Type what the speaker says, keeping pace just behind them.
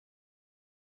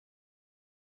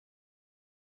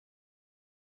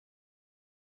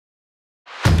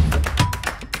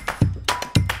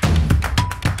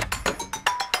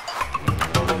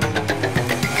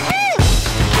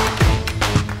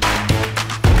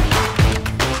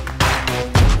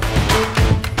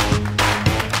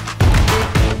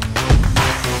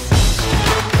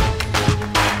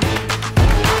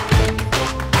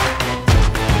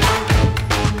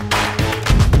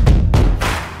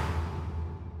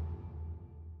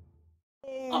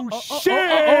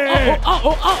shit!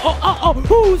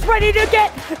 Who's ready to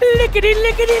get lickety,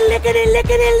 lickety, lickety,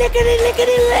 lickety, lickety,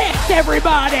 lickety licked,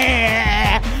 everybody?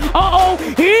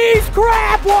 He's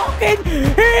crab walking!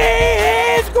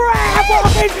 He's crab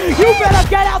walking! You better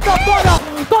get out the butter,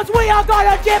 cause we are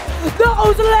gonna dip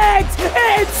those legs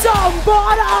in some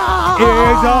butter!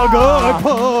 It's a good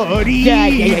putty! Yeah.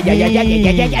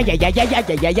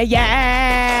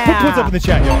 Put puds up in the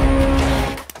chat, y'all.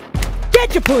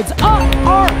 Get your puds up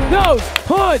our nose!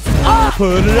 Puds up!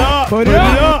 Put it up! Put it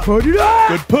up! Put it up!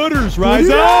 Good putters, rise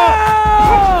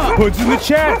up! Puds in the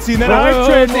chat, seeing that hype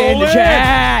train Puds in the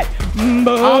chat! I'm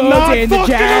not in the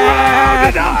fucking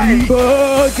chat! around tonight!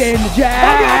 Puds in the chat!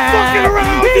 I'm not fucking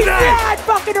around He's tonight! not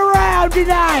fucking around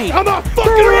tonight! I'm not fucking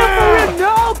For real, around!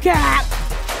 no cap!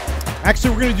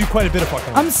 Actually, we're gonna do quite a bit of fucking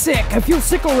around. I'm sick. I feel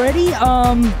sick already.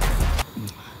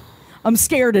 I'm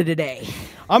scared of today.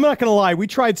 I'm not gonna lie, we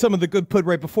tried some of the good pud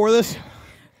right before this.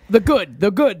 The good.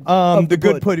 The good pud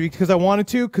because I wanted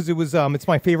to, because it was it's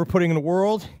my favorite pudding in the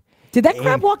world. Did that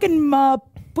crab walking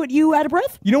put you out of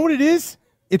breath? You know what it is?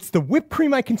 It's the whipped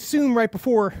cream I consumed right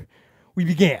before we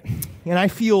began, and I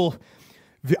feel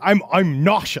I'm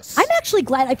nauseous. I'm actually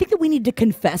glad. I think that we need to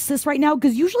confess this right now,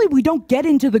 because usually we don't get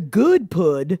into the good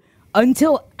pud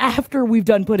until after we've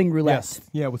done pudding roulette. Yes.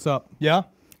 Yeah. What's up? Yeah.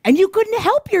 And you couldn't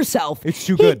help yourself. It's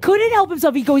too good. He couldn't help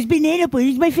himself. He goes, banana pudding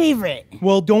is my favorite.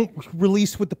 Well, don't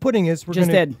release what the pudding is. We're Just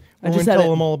gonna, did. We're I just gonna said tell it.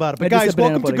 them all about it. But I just guys, said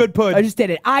banana welcome to pudding. Good Pud. I just did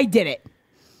it. I did it.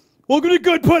 Welcome to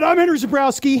Good Pud. I'm Henry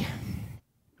Zebrowski.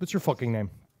 What's your fucking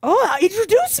name? Oh,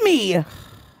 introduce me.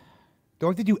 Do I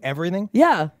have to do everything?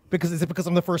 Yeah. Is it because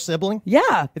I'm the first sibling?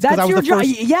 Yeah. It's 'cause I was your the job.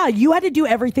 first- Yeah, you had to do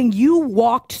everything. You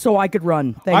walked so I could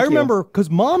run. Thank you. I remember because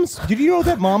did you know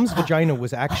that mom's vagina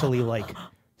was actually like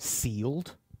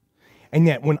sealed? And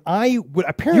yet when I would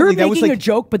apparently You're that was making like a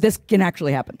joke, but this can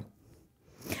actually happen.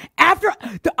 After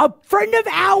a friend of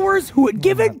ours who had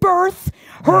given birth,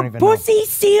 her pussy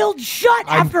sealed shut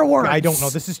afterwards. I don't know.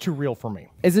 This is too real for me.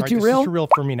 Is it Right, too this real? Is too real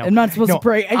for me now. I'm not supposed to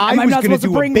bring. Am I not supposed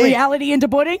to bring reality into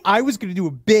pudding? I was going to do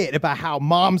a bit about how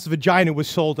mom's vagina was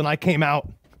sold, and I came out.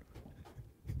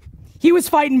 He was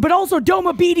fighting, but also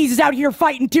Doma Beaties is out here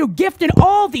fighting too, gifting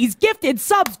all these gifted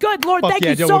subs. Good Lord, Fuck thank yeah,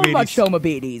 you so Doma Beaties. much, Doma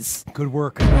Beaties. Good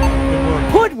work. Good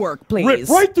work. Pud work, please. Rip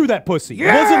right through that pussy.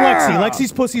 Yeah! It wasn't Lexi.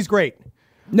 Lexi's pussy's great.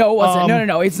 No, it wasn't.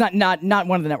 No. It's not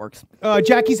one of the networks.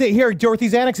 Jackie's here.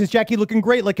 Dorothy's Annex is Jackie looking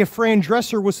great, like if Fran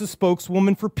Dresser was the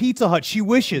spokeswoman for Pizza Hut. She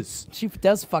wishes. She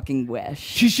does fucking wish.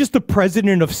 She's just the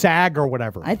president of SAG or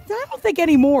whatever. I don't think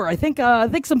anymore. I think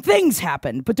some things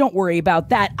happened, but don't worry about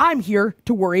that. I'm here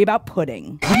to worry about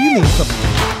pudding. What do you mean something?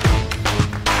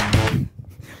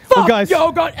 Fuck guys,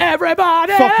 yogurt,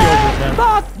 everybody! Fuck yogurt, man.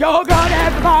 Fuck yogurt,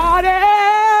 everybody!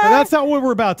 But that's not what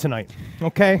we're about tonight,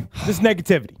 okay? This is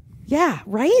negativity. Yeah,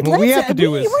 right? What we have to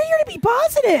do is... We're here to be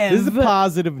positive. This is a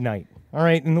positive night, all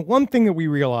right? And the one thing that we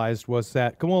realized was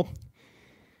that, well,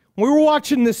 we were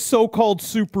watching this so-called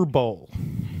Super Bowl.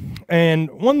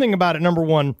 And one thing about it, number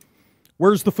one,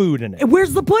 where's the food in it?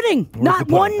 Where's the pudding? Not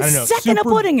the pudding? 1 second of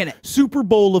pudding in it. Super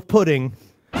Bowl of pudding.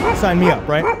 Sign me up,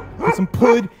 right? Put some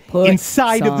pud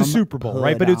inside of the Super Bowl,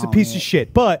 right? But it's a piece of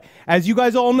shit. But as you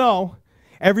guys all know,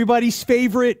 everybody's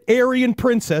favorite Aryan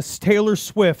princess, Taylor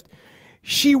Swift,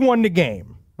 she won the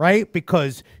game, right?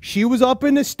 Because she was up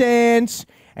in the stands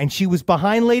and she was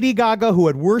behind Lady Gaga, who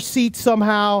had worse seats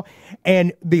somehow.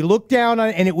 And they looked down on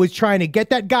it, and it was trying to get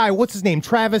that guy. What's his name?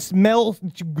 Travis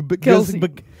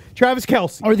Kelce. Travis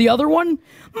Kelce. Or the other one?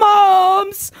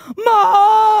 Moms!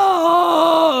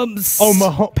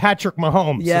 Oh, Patrick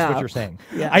Mahomes Yeah. is what you're saying.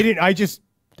 Yeah. I just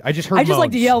heard I just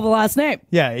like to moans. yell the last name.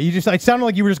 Yeah, it sounded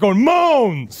like you were just going,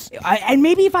 moans! And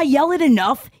maybe if I yell it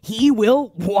enough, he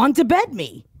will want to bed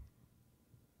me.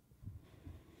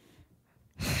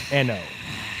 And no.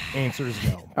 Answer is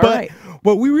no. All right.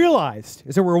 What we realized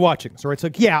is that we're watching this, right? It's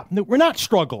like, yeah, we're not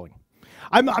struggling.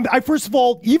 I first of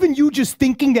all, even you just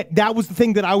thinking that was the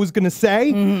thing that I was going to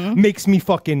say makes me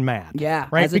fucking mad. Yeah,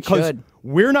 right? as it Because should.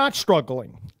 we're not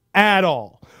struggling at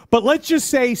all. But let's just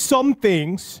say some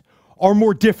things are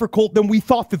more difficult than we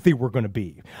thought that they were going to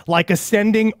be. Like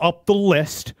ascending up the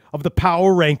list of the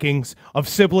power rankings of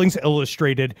Siblings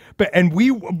Illustrated. And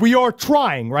we are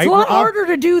trying, right? It's a lot harder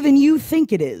to do than you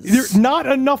think it is. There's not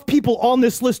enough people on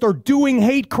this list are doing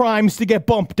hate crimes to get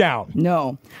bumped down.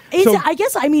 No. So- I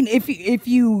guess, I mean, if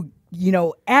you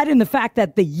add in the fact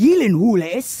that the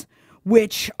Yilinhules,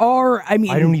 which are, I mean...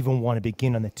 I don't even want to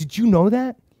begin on that. Did you know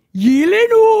that?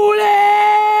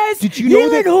 Yilinhules! Did you know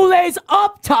that- Yilinhules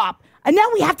up top! And now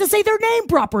we have to say their name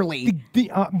properly. The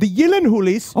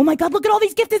Yilinhules... Oh my God, look at all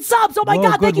these gifted subs. Oh my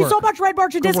God, thank you so much, Red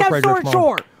March and Discount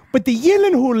Store. But the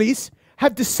Yilinhules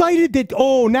have decided that,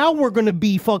 oh, now we're going to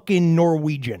be fucking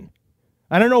Norwegian.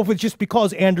 I don't know if it's just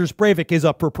because Anders Breivik is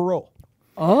up for parole.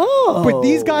 Oh. But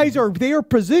these guys are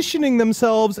positioning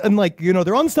themselves and like, you know,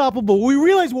 they're unstoppable. We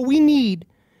realize what we need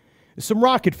is some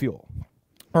rocket fuel.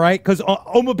 All right, because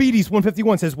Omabides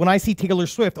 151 says, when I see Taylor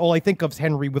Swift, all I think of is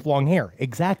Henry with long hair.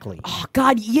 Exactly. Oh,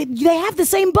 God, they have the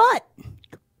same butt.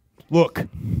 Look.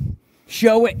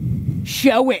 Show it.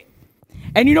 Show it.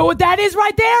 And you know what that is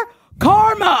right there?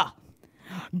 Karma.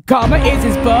 Karma is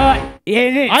his butt.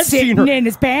 And it's sitting in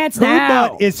his pants now. Her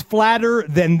butt is flatter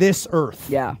than this earth.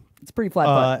 Yeah, it's pretty flat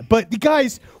butt. But,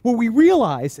 guys, what we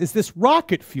realize is this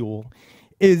rocket fuel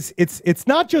is it's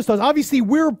not just us. Obviously,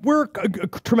 we're a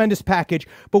tremendous package,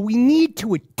 but we need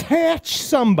to attach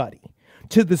somebody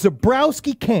to the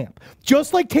Zebrowski camp,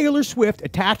 just like Taylor Swift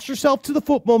attached herself to the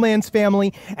football man's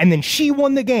family, and then she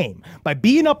won the game by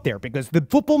being up there because the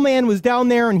football man was down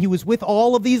there and he was with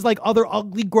all of these like other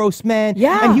ugly, gross men,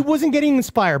 and he wasn't getting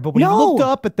inspired. But when he looked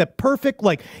up at the perfect,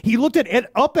 like he looked at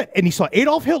it and he saw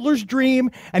Adolf Hitler's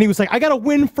dream, and he was like, I got to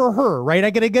win for her, right? I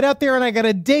got to get out there and I got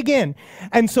to dig in.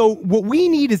 And so what we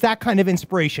need is that kind of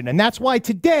inspiration, and that's why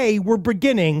today we're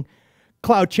beginning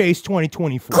CLOUTCHASE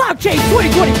 2024. CLOUTCHASE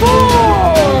 2024!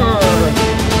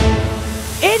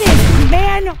 It is,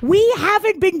 man, we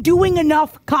haven't been doing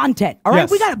enough content, all right?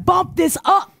 Yes. We got to bump this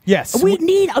up. Yes. We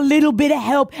need a little bit of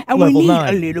help, and we need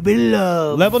a little bit of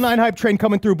love. Level 9 hype train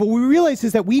coming through, but what we realize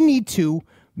is that we need to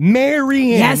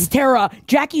marry in. Yes, Tara.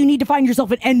 Jackie, you need to find yourself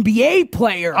an NBA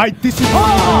player. This is... you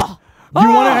want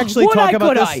to actually talk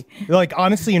about this? Like,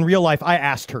 honestly, in real life, I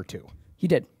asked her to. He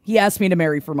did. He asked me to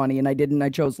marry for money, and I didn't. I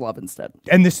chose love instead.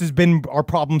 And this has been our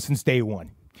problem since day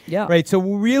one. Yeah. Right. So what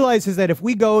we realize is that if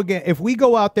we go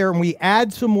out there and we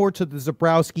add some more to the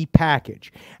Zebrowski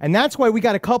package, and that's why we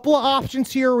got a couple of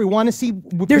options here. We want to see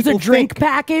what there's a people drink think.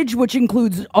 package which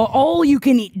includes all you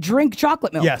can eat drink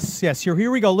chocolate milk. Yes. Yes.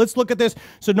 Here we go. Let's look at this.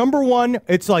 So number one,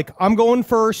 it's like I'm going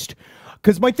first.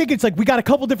 Because my thing, it's like we got a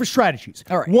couple different strategies.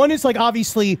 All right. One is like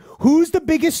obviously who's the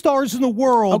biggest stars in the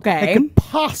world that could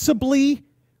possibly.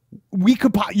 We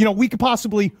could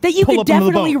possibly that you pull could up into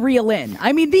the definitely boat. reel in.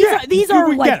 I mean, these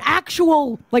are like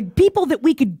actual like people that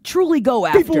we could truly go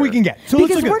after. People we can get. So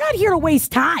because we're not here to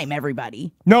waste time,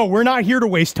 everybody. No, we're not here to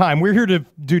waste time. We're here to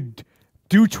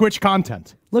do Twitch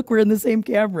content. Look, we're in the same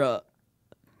camera.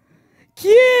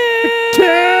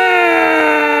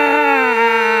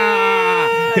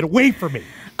 Get away from me.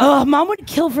 Mom would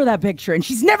kill for that picture, and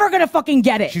she's never gonna fucking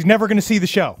get it. She's never gonna see the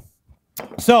show.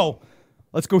 So.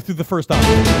 Let's go through the first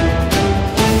option.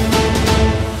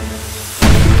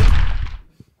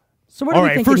 So what are we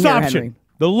thinking first here, option. Henry?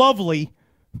 The lovely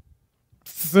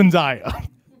Zendaya. All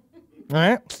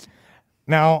right?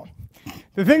 Now,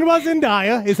 the thing about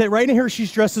Zendaya is that right in here,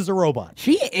 she's dressed as a robot.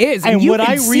 She is, and you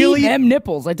can see them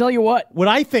nipples. I tell you what. What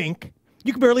I think,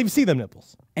 you can barely even see them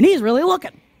nipples. And he's really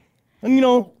looking. And, you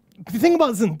know, the thing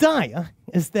about Zendaya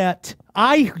is that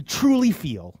I truly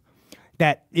feel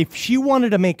that if she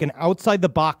wanted to make an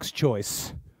outside-the-box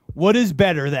choice, what is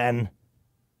better than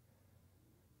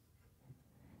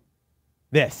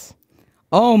this?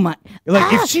 Oh, my.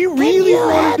 Like, if she really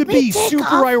wanted to be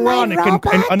super ironic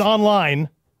and online,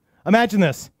 imagine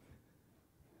this.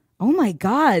 Oh, my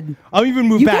God. I'll even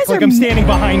move back like I'm standing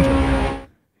behind her.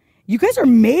 You guys are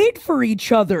made for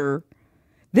each other.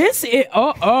 This is...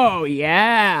 Oh,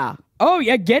 yeah. Oh,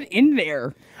 yeah, get in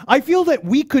there. I feel that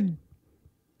we could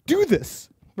do this,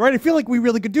 right? I feel like we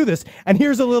really could do this. And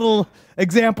here's a little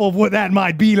example of what that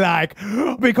might be like.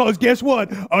 Because guess what?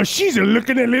 She's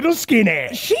looking a little skinny.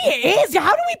 She is.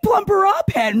 How do we plump her up,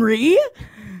 Henry?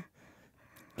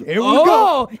 Here we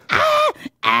go.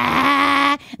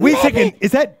 Wait a second.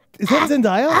 Is that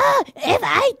Zendaya? If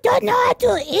I don't know how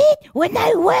to eat when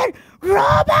I wear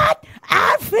robot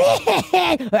outfit.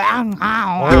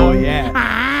 Oh, yeah.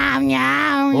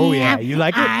 Oh, yeah. You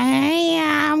like it?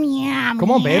 Come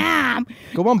on, babe.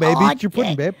 Come on, baby. Eat your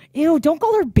pudding, babe. Ew, don't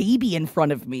call her baby in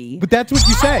front of me. But that's what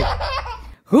you say.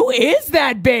 Who is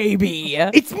that baby?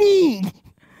 It's me.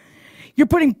 You're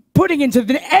putting pudding into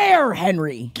the air,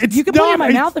 Henry. You can put it in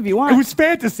my mouth if you want. It was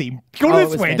fantasy. Go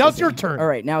this way. Now it's your turn. All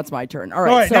right, now it's my turn. All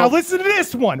right, now listen to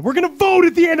this one. We're going to vote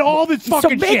at the end of all this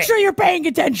fucking shit. So make sure you're paying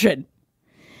attention.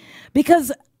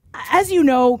 Because, as you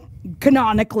know,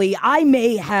 canonically, I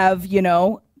may have,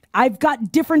 I've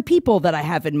got different people that I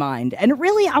have in mind. And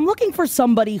really, I'm looking for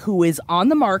somebody who is on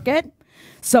the market,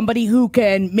 somebody who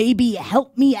can maybe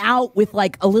help me out with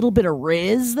like a little bit of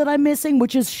riz that I'm missing,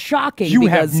 which is shocking. You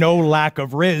have no lack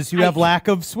of riz. You have lack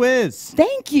of swizz.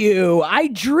 Thank you. I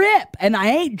drip, and I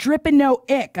ain't dripping no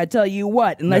ick, I tell you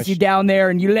what, unless you're down there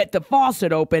and you let the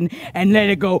faucet open and let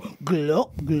it go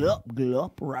glop, glop,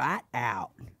 glop right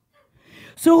out.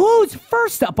 So who's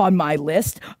first up on my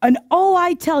list? And oh,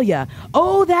 I tell ya,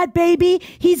 oh, that baby,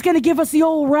 he's going to give us the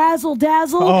old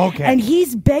razzle-dazzle. Oh, okay. And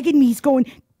he's begging me, he's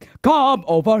going, come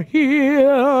over here.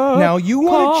 Now, you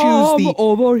want to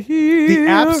choose the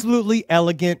absolutely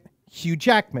elegant Hugh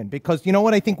Jackman, because you know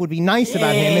what I think would be nice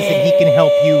about him is that he can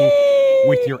help you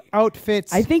with your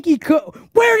outfits. I think he could.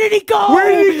 Where did he go?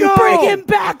 Where did he go? Bring him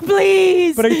back,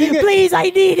 please. But I think please, I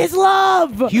need his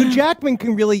love. Hugh Jackman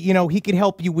can really, he can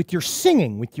help you with your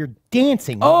singing, with your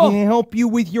dancing. Oh. He can help you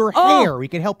with your hair. He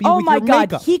can help you with your makeup. Oh my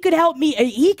God, he could help me.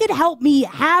 He could help me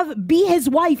be his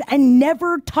wife and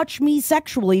never touch me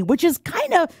sexually, which is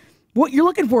kind of what you're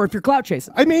looking for if you're clout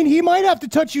chasing. I mean, he might have to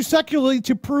touch you sexually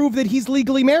to prove that he's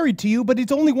legally married to you, but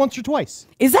it's only once or twice.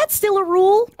 Is that still a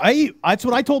rule? That's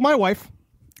what I told my wife.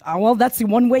 Well, that's the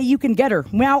one way you can get her.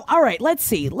 Well, all right, let's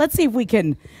see if we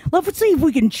can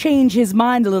change his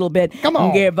mind a little bit. Come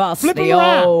on, give us flip the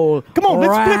old. Come on,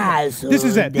 let's flip. This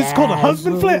is it. This is called a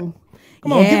husband flip.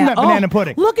 Come on, give him that banana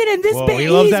pudding. Look at him, this baby. He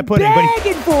loves that pudding,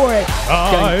 begging for it.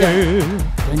 I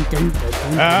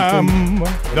am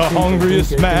the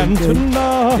hungriest man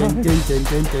tonight.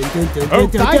 Oh,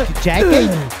 thank you, Jackie.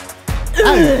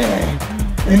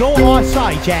 You know what I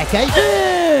say, Jackie?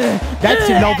 That's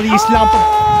the loveliest lump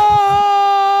of...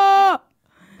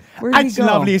 That's the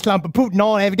loveliest lump of pudding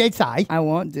I'll ever did say. I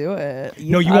won't do it.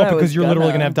 No, you won't, because you're literally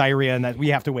going to have diarrhea and that we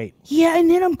have to wait. Yeah, and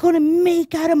then I'm going to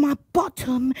make out of my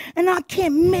bottom, and I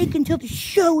can't make until the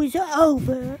show is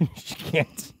over. You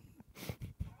can't.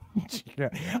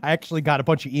 I actually got a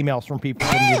bunch of emails from people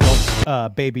from the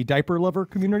adult baby diaper lover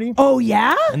community. Oh,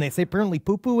 yeah? And they say apparently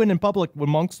poo-pooing in public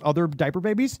amongst other diaper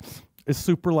babies is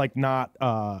super, like, not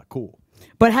cool.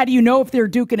 But how do you know if they're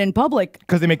duking in public?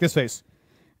 Because they make this face.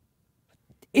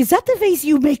 Is that the face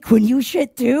you make when you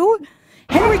shit too?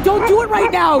 Henry, don't do it right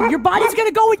now. Your body's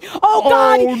gonna go in. Oh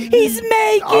God, he's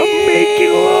making. I'm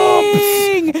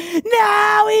making lumps.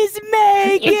 Now he's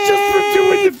making. It's just for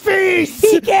doing the face.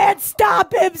 He can't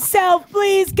stop himself.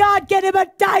 Please, God, get him a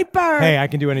diaper. Hey, I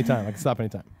can do anytime. I can stop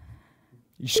anytime.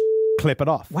 You just clip it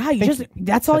off. Wow,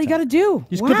 that's all you got to do. You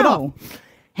just clip it off.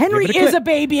 Henry is a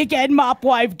baby again, mop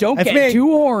wife. Don't get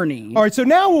too horny. All right, so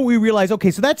now what we realize,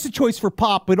 okay, so that's the choice for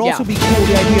Pop, but also be cool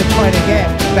the idea of trying to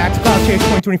get back to CloutChase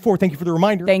 2024. Thank you for the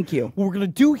reminder. Thank you. What we're going to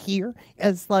do here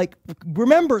is, like,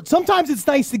 remember, sometimes it's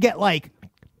nice to get, like,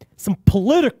 some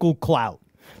political clout.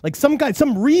 Like some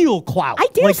real clout. I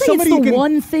dare say it's the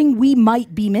one thing we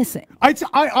might be missing.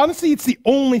 Honestly, it's the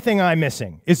only thing I'm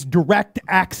missing is direct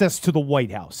access to the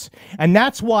White House. And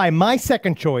that's why my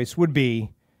second choice would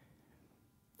be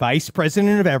Vice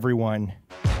President of everyone,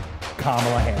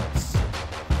 Kamala Harris.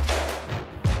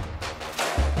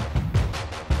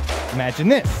 Imagine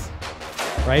this,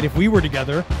 right? If we were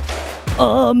together.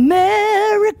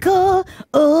 America,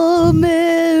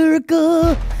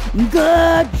 America,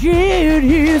 God did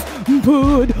his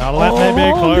put now let me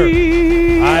be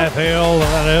clear. I feel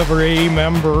that every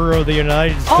member of the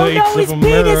United States his of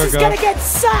America penis is gonna get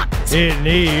sucked. It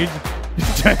needs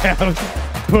to have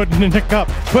pudding in a cup.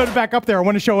 Put it back up there. I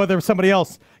want to show other somebody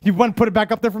else. You want to put it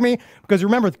back up there for me? Because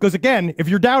remember, again, if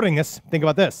you're doubting this, think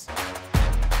about this.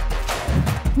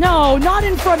 No, not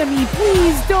in front of me.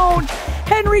 Please don't.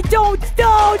 Henry, don't,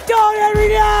 Henry,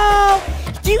 no.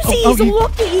 Do you see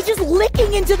he's just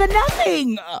licking into the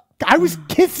nothing. I was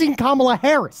kissing Kamala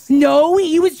Harris. No,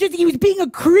 he was being a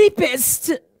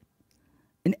creepist.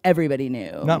 And everybody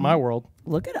knew. Not my world.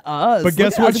 Look at us. But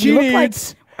guess what she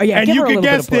needs? And you can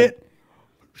guess it.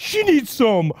 She needs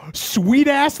some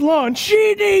sweet-ass lunch.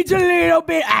 She needs a little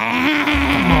bit.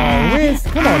 Come on, baby.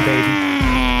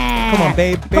 Come on,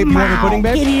 babe. Babe, you want your pudding,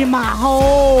 babe? Get in my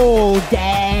hole,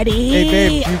 daddy.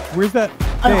 Hey, babe, where's that?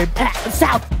 Babe.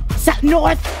 South,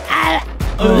 north.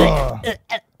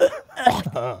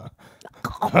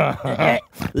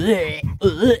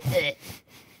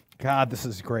 God, this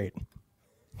is great.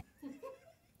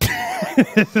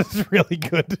 This is really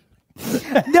good.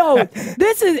 No,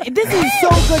 this is so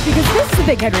good because this is the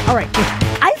thing, Henry. All right,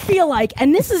 I feel like,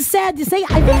 and this is sad to say,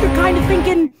 I think you're kind of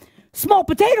thinking small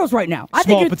potatoes right now.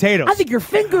 Small potatoes. I think you're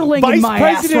fingerlinging my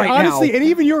ass right honestly, now. And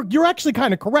even you're actually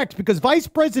kind of correct because Vice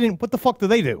President, what the fuck do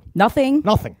they do? Nothing.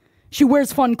 Nothing. She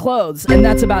wears fun clothes, and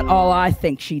that's about all I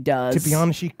think she does. To be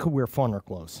honest, she could wear funner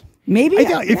clothes. Maybe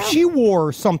if she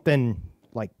wore something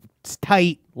like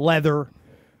tight leather,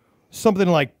 something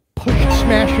like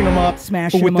smashing them up,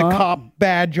 Smashing with them the up. cop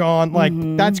badge on. Like,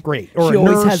 that's great. Or She a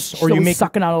always nurse, has, or she's you always make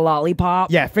sucking on a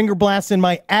lollipop. Yeah, finger blast in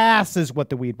my ass is what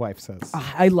the weed wife says.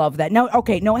 I love that. No,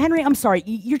 okay, no, Henry, I'm sorry.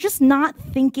 You're just not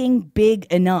thinking big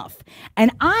enough.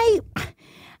 And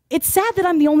it's sad that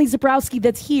I'm the only Zebrowski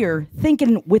that's here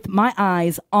thinking with my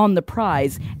eyes on the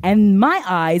prize, and my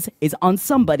eyes is on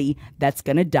somebody that's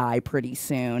gonna die pretty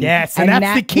soon. Yes, and that's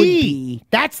that the would key. be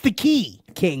That's the key.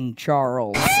 King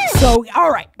Charles. So,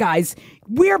 all right, guys,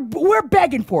 we're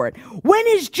begging for it. When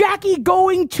is Jackie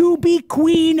going to be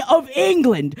Queen of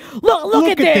England? Look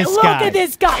at this. Look at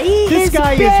this guy. This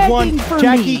guy is one. For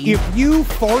Jackie, me. if you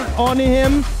fart on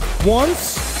him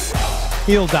once,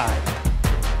 he'll die.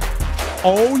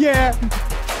 Oh yeah,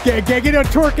 get a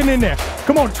twerking in there.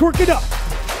 Come on, twerk it up.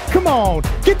 Come on,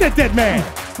 get that dead man.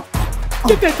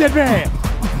 Get that dead man.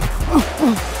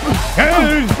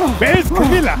 Where's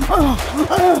Camilla?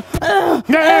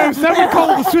 No, someone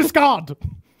call the Swiss Guard.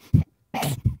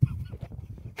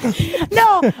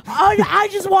 No, I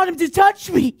just want him to touch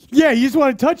me. Yeah, you just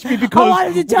want to touch me because I want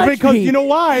him to touch because me. you know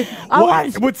why?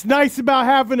 What's nice about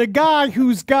having a guy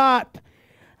who's got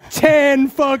 10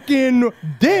 fucking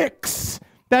dicks?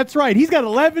 That's right. He's got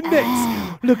 11 dicks.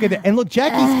 Look at it. And look,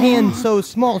 Jackie's hand's so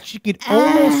small, she could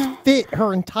almost fit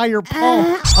her entire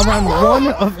palm around one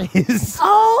of his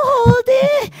Hold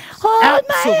it. Hold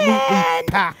absolutely my hand.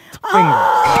 packed fingers.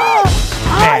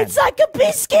 Oh, it's like a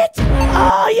biscuit.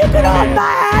 Oh, you can hold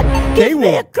my hand. Give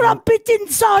me a crumpet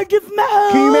inside of my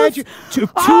hose. Can you imagine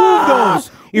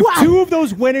if two of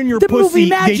those went in your pussy,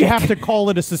 they'd have to call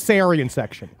it a cesarean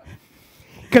section.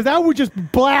 Because that would just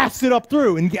blast it up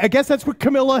through. And I guess that's what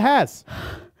Camilla has.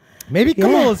 Maybe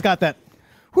Camilla's got that.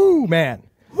 Whoo, man.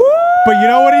 Woo! But you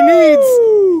know what he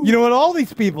needs? You know what all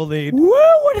these people need? Woo,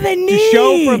 what do they need? To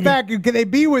show for a fact, can they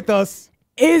be with us?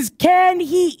 Can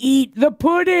he eat the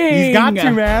pudding? He's got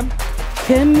to, man.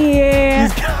 Come here.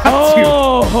 He's got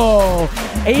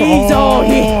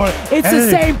It's the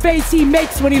same face he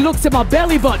makes when he looks at my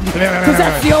belly button. Because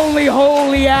that's the only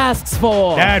hole he asks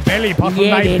for. That belly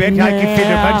button, I bet I can fit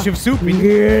a bunch of soup in.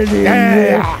 Get in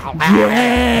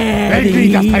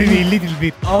Maybe just a little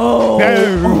bit. Oh.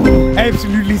 No,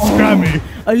 absolutely scrummy.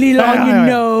 A little on your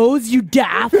nose, you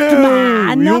daft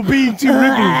man. You're being too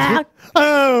ridiculous.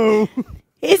 Oh.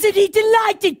 Isn't he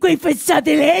delighted, Clifford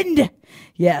Sutherland?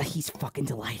 Yeah, he's fucking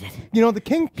delighted. You know, the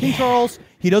King Charles,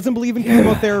 he doesn't believe in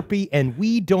chemotherapy, and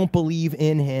we don't believe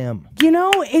in him. You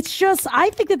know, it's just,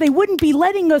 I think that they wouldn't be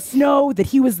letting us know that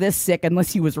he was this sick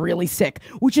unless he was really sick,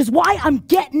 which is why I'm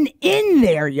getting in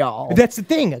there, y'all. That's the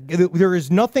thing. There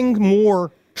is nothing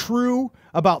more true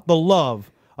about the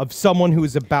love of someone who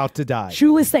is about to die.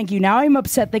 Shoeless, thank you. Now I'm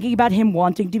upset thinking about him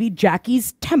wanting to be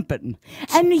Jackie's tempin.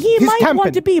 And he might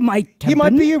want to be my tempin. He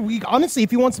might be, honestly,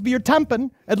 if he wants to be your tempin,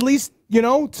 at least, you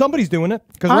know, somebody's doing it.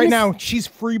 Because right now, she's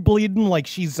free bleeding like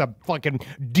she's a fucking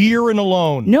deer in a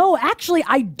loan. No, actually,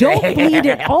 I don't bleed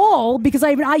at all because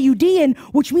I have an IUD in,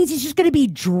 which means he's just going to be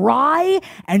dry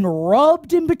and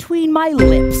rubbed in between my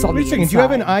lips on the inside. Do you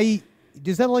have an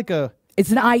is that like a... It's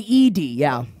an IED,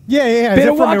 yeah. Yeah.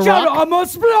 Better watch out, I'm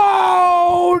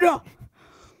explode!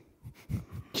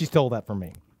 She stole that from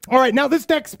me. All right, now this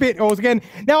next bit goes again.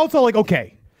 Now it's all like,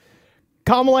 okay,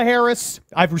 Kamala Harris,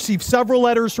 I've received several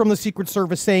letters from the Secret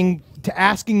Service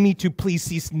asking me to please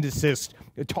cease and desist,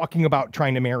 talking about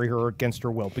trying to marry her against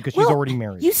her will because she's already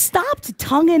married. You stopped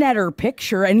tonguing at her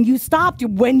picture, and you stopped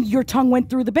when your tongue went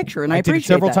through the picture, and I appreciate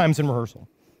that. I did it several times in rehearsal.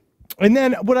 And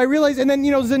then what I realized, and then,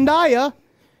 you know, Zendaya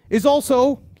is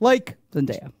also like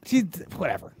she's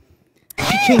whatever.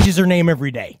 She changes her name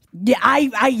every day.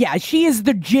 Yeah, she is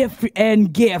the GIF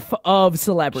and GIF of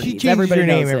celebrities. She changes her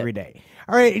name every day.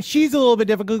 All right, and she's a little bit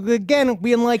difficult again,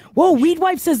 being like, whoa, Weed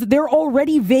Wife says that they're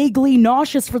already vaguely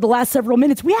nauseous for the last several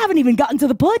minutes. We haven't even gotten to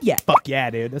the PUD yet. Fuck yeah,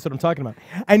 dude. That's what I'm talking about.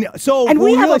 And so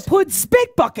we have a PUD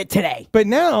spit bucket today. But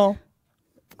now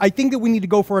I think that we need to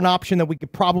go for an option that we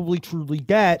could probably truly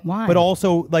get, but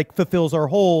also like fulfills our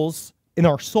holes in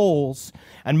our souls.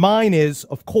 And mine is,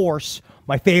 of course,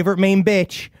 my favorite main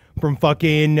bitch from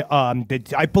fucking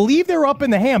I believe they're up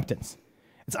in the Hamptons.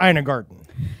 It's Ina Garten.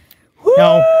 Woo!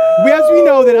 Now, as we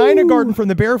know that Ina Garten from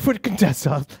the Barefoot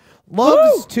Contessa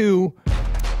loves to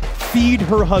feed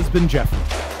her husband Jeffrey.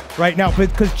 Right now,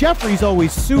 because Jeffrey's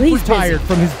always super tired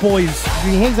from his boys.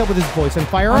 He hangs out with his boys on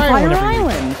Fire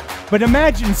Island. But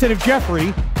imagine instead of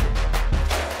Jeffrey.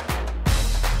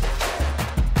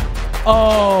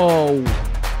 Oh.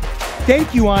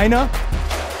 Thank you, Ina.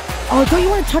 Oh, don't you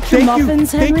want to touch your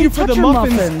muffins, Henry? Thank you for touch the your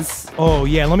muffins. Oh,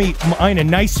 yeah, let me, Ina,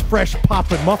 nice fresh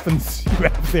poppin' muffins you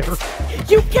have there.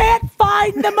 You can't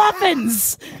find the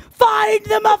muffins! Find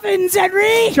the muffins,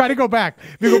 Henry. Try to go back.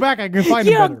 If you go back, I can find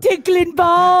them Young better. tickling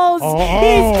balls.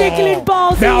 He's tickling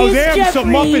balls. Now He's there's Jeffrey.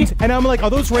 some muffins. And I'm like, are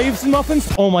those raisin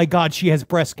muffins? Oh my God, she has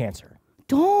breast cancer.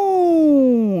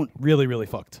 Don't. Really, really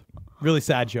fucked. Really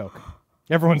sad joke.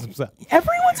 Everyone's upset.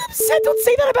 Everyone's upset. Don't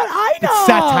say that about Ina. It's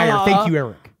satire. Thank you,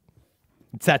 Eric.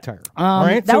 It's satire. All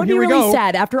right, That so would be here we really go.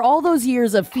 sad. After all those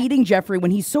years of feeding Jeffrey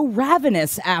when he's so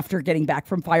ravenous after getting back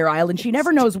from Fire Island, she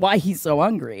never knows why he's so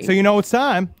hungry. So you know it's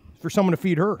time for someone to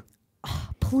feed her.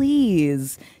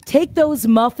 Please, take those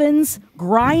muffins,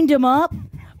 grind them up.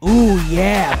 Ooh,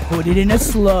 yeah, put it in a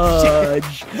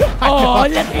sludge. Oh,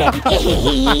 look at it.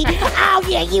 Oh,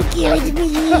 yeah, you give it to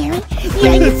me.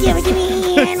 Yeah, you give it to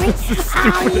me, Henry.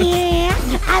 Oh,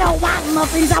 yeah. I don't want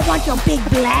muffins. I want your big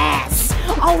blast.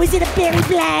 Oh, is it a berry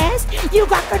blast? You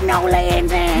got granola in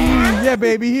there. Yeah,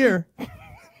 baby, here.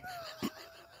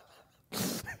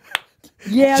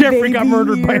 Yeah, Jeffrey baby, got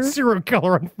murdered by a here. serial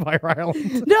killer on Fire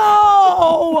Island.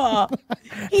 No!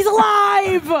 He's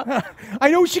alive!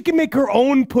 I know she can make her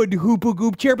own PUD hoopoo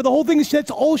goop chair, but the whole thing is that's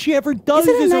all she ever does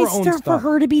Isn't it is her nice own for stuff.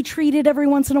 her to be treated every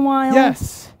once in a while?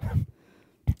 Yes.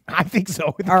 I think so.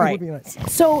 I think All it right. would be nice.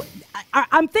 So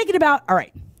I'm thinking about, all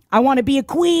right, I want to be a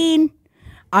queen.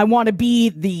 I want to be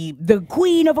the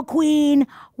queen of a queen.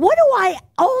 What do I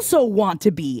also want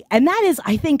to be? And that is,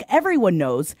 I think everyone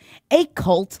knows, a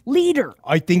cult leader.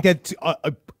 I think that,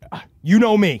 you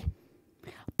know me.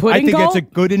 Pudding I think cult? that's a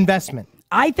good investment.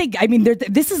 I mean,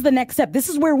 this is the next step. This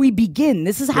is where we begin.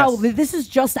 This is how, Yes. this is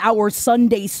just our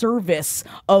Sunday service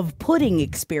of pudding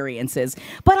experiences.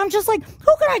 But I'm just like,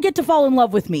 who can I get to fall in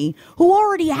love with me who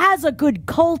already has a good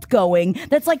cult going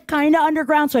that's like kind of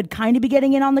underground, so I'd kind of be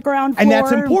getting in on the ground floor. And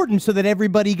that's important so that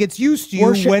everybody gets used to you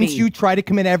Worship once me. you try to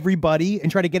commit everybody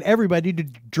and try to get everybody to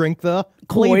drink the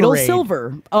Colloidal Flavor-Aid.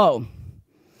 silver. Oh.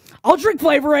 I'll drink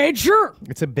Flavor Aid, sure.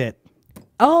 It's a bit.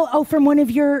 Oh, from one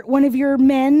of your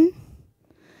men?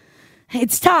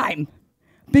 It's time.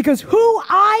 Because who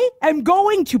I am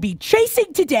going to be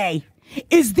chasing today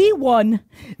is the one,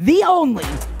 the only,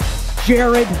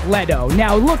 Jared Leto.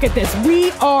 Now look at this.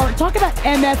 We are talk about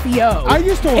MFEO. I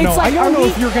just don't know. I don't know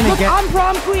if you're gonna look, get- I'm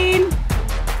prom queen.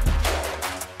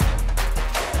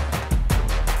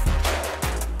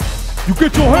 You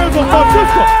get your hands off my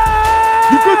sister!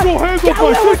 You get your hands off my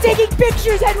We're sister! taking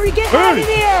pictures, Henry. Get out of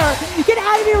here. Get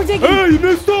out of here. We're taking. Hey, you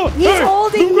missed up! He's Hey,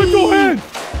 holding you get me. your hands!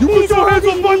 You He's get your hands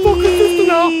off holding my fucking sister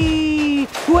now! me.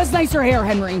 Who has nicer hair,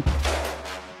 Henry?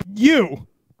 You!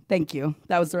 Thank you.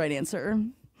 That was the right answer.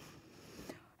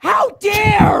 How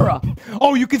dare!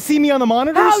 Oh, you can see me on the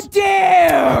monitors? How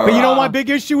dare! But you know my big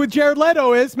issue with Jared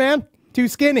Leto is, man? Too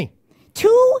skinny.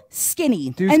 Too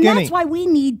skinny. Too and skinny. that's why we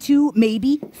need to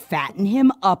maybe fatten him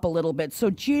up a little bit. So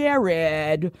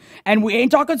Jared, and we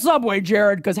ain't talking Subway,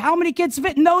 Jared, because how many kids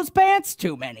fit in those pants?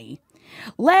 Too many.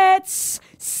 Let's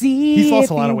see He's lost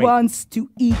if a lot he of weight. wants to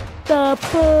eat the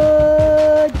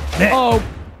food. Oh,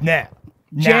 Nah.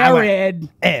 Jared.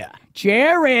 Yeah.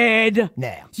 Jared.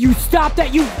 Nah. You stop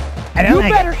that. You don't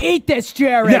like better eat this,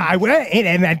 Jared. Yeah, I would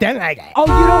and I don't like it. Oh, you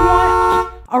don't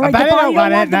want. All right, But I goodbye. don't You don't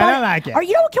want want it, the and I bite? don't like it. Are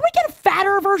you know? Can we get a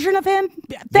fatter version of him?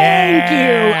 Thank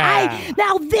Yeah. you.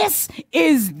 Now this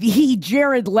is the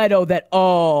Jared Leto that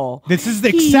This is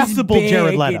the he's accessible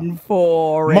Jared Leto. begging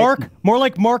for it. More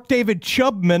like Mark David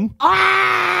Chubman.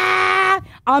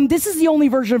 This is the only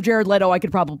version of Jared Leto I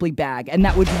could probably bag, and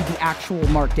that would be the actual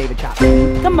Mark David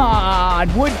Chapman. Come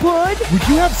on, Wood Pud. Would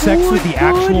you have sex with the Wood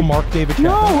actual Pud? Mark David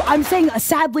Chapman? No, I'm saying,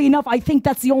 sadly enough, I think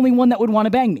that's the only one that would want to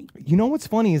bang me. You know what's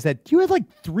funny is that you had like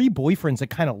 3 boyfriends that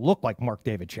kind of look like Mark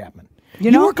David Chapman.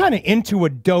 You know? were kind of into a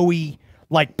doughy,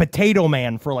 like potato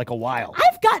man for like a while.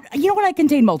 I've got, you know what? I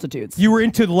contain multitudes. You were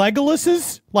into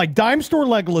Legolases, like dime store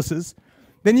Legolases.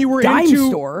 Then you were Dime into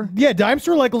store? Yeah, dime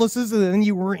store Legolases, and then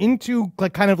you were into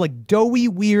like kind of like doughy,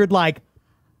 weird, like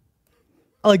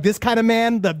this kind of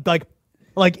man, the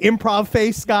like improv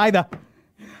face guy, the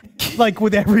like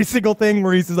with every single thing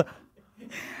where he's just like,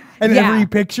 and every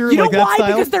picture, You know like that why? style.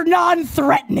 Because they're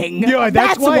non-threatening. Yeah,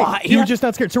 that's why. why. You're just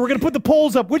not scared. So we're gonna put the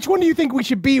polls up. Which one do you think we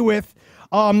should be with?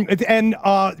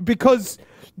 Because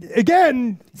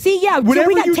again, See, yeah, so whatever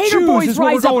we got you Tater choose Boys is what we're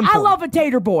rise up. going I for. love a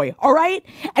Tater Boy, all right?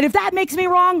 And if that makes me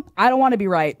wrong, I don't want to be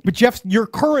right. but Jeff, your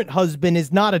current husband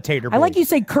is not a tater boy. I like you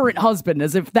say current husband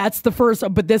as if that's the first,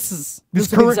 but this is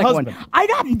This will be the current second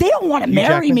husband. one. They don't want to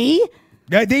marry Jackman? me.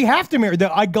 They have to marry.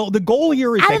 The goal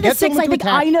here is Out to of the get 6, someone I to think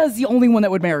attack. Ina is the only one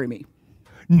that would marry me.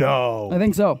 No, I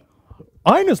think so.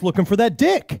 Ina's looking for that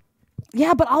dick.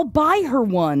 Yeah, but I'll buy her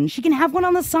one. She can have one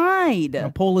on the side.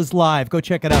 The poll is live. Go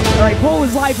check it out. All right, poll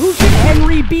is live. Who should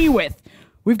Henry be with?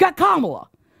 We've got Kamala.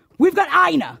 We've got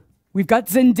Ina. We've got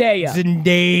Zendaya.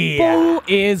 Zendaya. Bull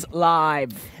is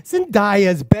live.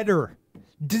 Zendaya's better.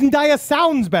 Zendaya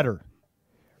sounds better.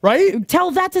 Right?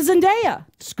 Tell that to Zendaya.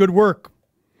 It's good work.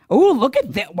 Oh, look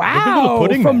at that. Wow.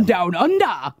 Pudding from man. down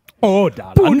under. Oh,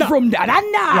 down Pudding under. from down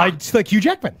under. Like Hugh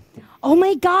Jackman. Oh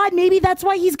my God, maybe that's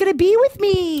why he's gonna be with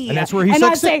me. And that's where he And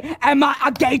I sucks say, am I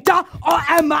a gator or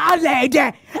am I a lady?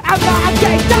 Am I a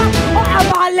gator or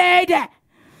am I a lady?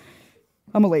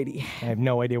 I'm a lady. I have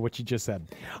no idea what you just said.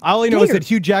 All I know is that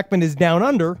Hugh Jackman is down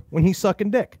under when he's sucking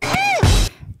dick.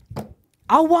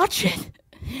 I'll watch it.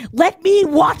 Let me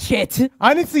watch it.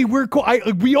 Honestly,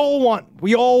 we all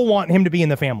want him to be in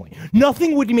the family.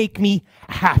 Nothing would make me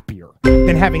happier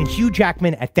than having Hugh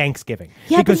Jackman at Thanksgiving.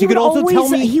 Yeah, because he could also tell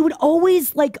me he would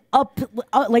always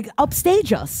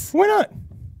upstage us. Why not?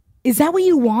 Is that what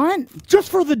you want? Just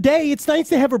for the day, it's nice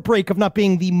to have a break of not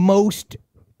being the most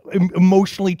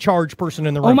emotionally charged person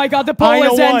in the room. Oh my God, the poll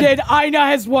has ended. Ina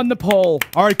has won the poll.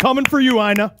 All right, coming for you,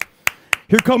 Ina.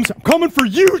 Here comes, coming for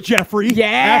you, Jeffrey. Yeah.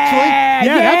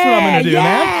 Actually, that's what I'm going to do,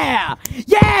 man.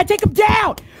 Yeah, take him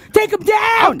down. Take him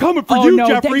down. I'm coming for you,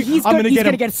 Jeffrey. He's going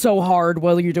to get so hard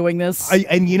while you're doing this.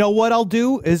 And you know what I'll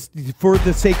do is, for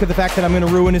the sake of the fact that I'm going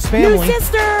to ruin his family. New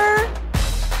sister.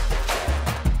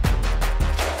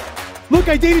 Look,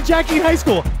 I dated Jackie in high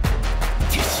school.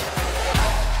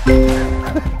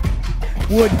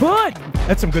 Would PUD.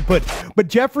 That's some good PUD. But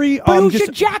Jeffrey, but who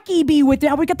should Jackie be with?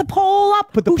 Now we got the poll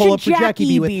up. Put the poll up for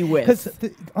Jackie be with. Because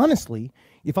honestly,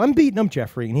 if I'm beating up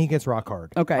Jeffrey and he gets rock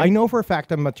hard, okay, I know for a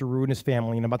fact I'm about to ruin his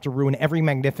family and I'm about to ruin every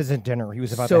magnificent dinner he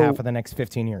was about to have for the next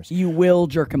 15 years. You will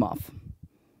jerk him off.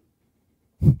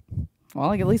 Well,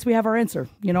 like, at least we have our answer.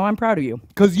 You know, I'm proud of you.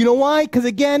 Because you know why? Because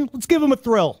again, let's give him a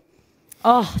thrill.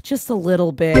 Oh, just a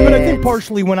little bit. But I think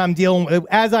partially when I'm dealing with,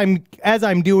 as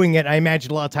I'm doing it, I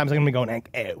imagine a lot of times I'm gonna be going like,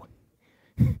 ew.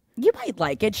 You might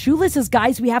like it. Shoeless says,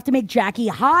 guys, we have to make Jackie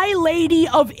High Lady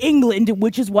of England,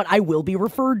 which is what I will be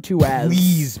referred to as.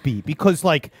 Please be, because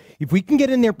like if we can get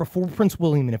in there before Prince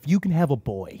William, and if you can have a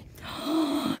boy,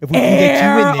 if we can get you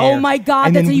in there, oh my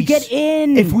God, that's how you get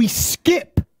in. If we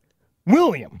skip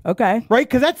William, okay, right?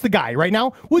 Because that's the guy right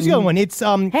now. Who's the other one? It's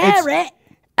Harry.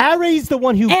 Harry's the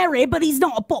one who Harry, but he's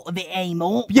not a part of it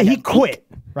anymore. Yeah, he quit,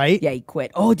 right? Yeah, he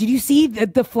quit. Oh, did you see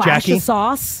the flash of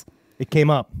sauce? It came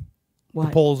up. What?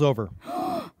 The poll's over.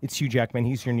 It's Hugh Jackman.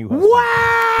 He's your new husband.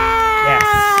 Wow! Yes.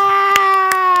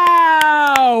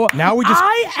 Now we just.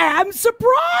 I am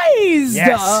surprised.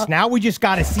 Yes. Now we just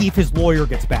got to see if his lawyer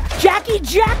gets back. Jackie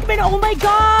Jackman. Oh my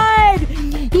God.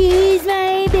 He's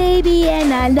my baby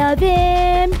and I love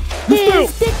him.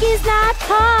 His dick is not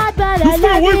hard, but I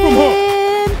love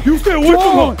him. You stay away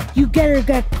from her. You better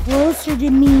get closer to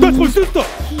me. That's my sister.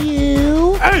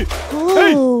 You. Hey.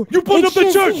 Hey. You put up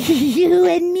the church. You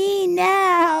and me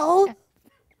now.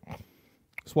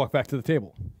 Let's walk back to the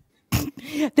table.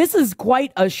 This is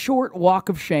quite a short walk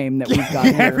of shame that we've got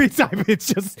here. Every time it's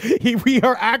just, we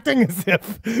are acting as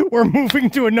if we're moving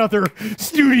to another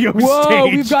studio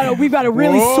stage. We've got to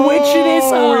really switch this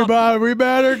up. We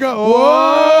better go.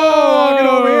 Whoa! Get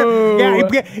over here.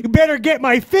 Yeah, you better get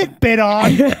my Fitbit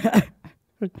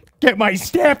on. Get my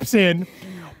steps in.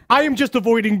 I am just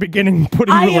avoiding putting roulette.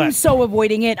 I am so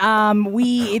avoiding it.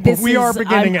 We are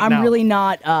beginning it now. I'm really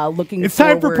not looking. It's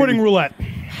time for putting roulette.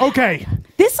 Okay.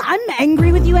 I'm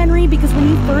angry with you, Henry, because when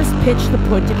you first pitched the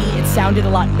PUD to me, it sounded a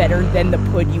lot better than the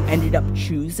PUD you ended up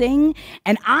choosing,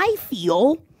 and I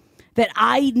feel that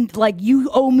you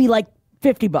owe me like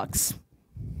 $50.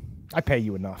 I pay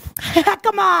you enough.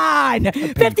 Come on!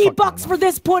 $50 for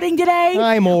this pudding today.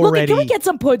 I'm already. Look, can we get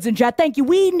some PUDs in chat? Thank you.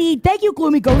 Thank you,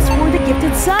 Gloomy Ghost, for the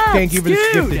gifted subs. Thank you for the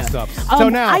gifted subs. So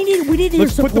now, we need your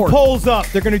support. Let's put the polls up.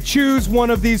 They're going to choose one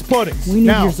of these puddings. We need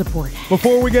your support.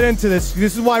 Before we get into this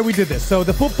is why we did this. So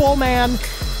the football man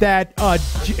that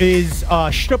is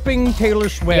stripping Taylor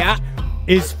Swift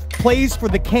plays for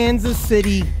the Kansas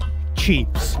City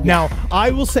Chiefs. Now,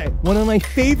 I will say, one of my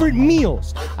favorite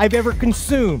meals I've ever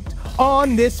consumed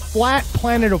on this flat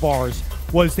planet of ours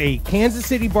was a Kansas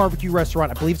City barbecue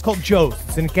restaurant. I believe it's called Joe's.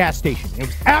 It's in a gas station. It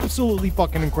was absolutely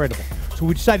fucking incredible. So what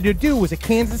we decided to do was a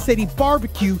Kansas City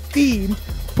barbecue themed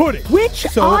pudding.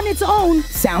 Which, on its own,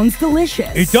 sounds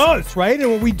delicious. It does, right? And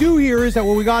what we do here is that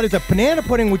what we got is a banana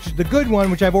pudding, which is the good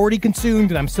one, which I've already consumed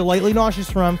and I'm still lightly nauseous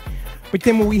from. But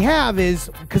then what we have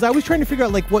is, because I was trying to figure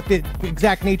out like what the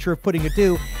exact nature of pudding would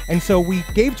do, and so we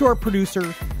gave to our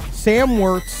producer, Sam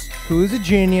Wirtz, who is a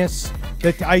genius,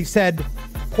 that I said,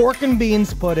 pork and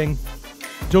beans pudding,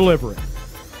 deliver it.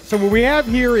 So what we have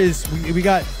here is, we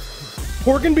got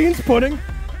pork and beans pudding,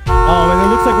 and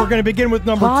it looks like we're going to begin with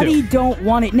number 2. Body don't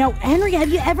want it. Now, Henry, have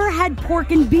you ever had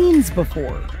pork and beans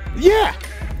before? Yeah.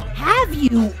 have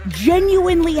you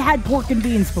genuinely had pork and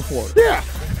beans before? Yeah.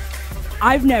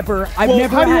 I've never How do you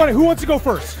want it? Who wants to go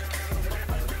first?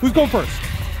 Who's going first?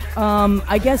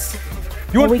 I guess.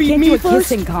 You want to feed me first? We can't do a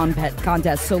kissing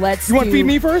contest, so let's. You want to feed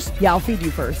me first? Yeah, I'll feed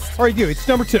you first. All right, do. It's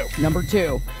number 2. Number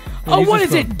 2. Oh, what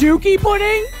is it? Dookie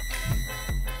pudding?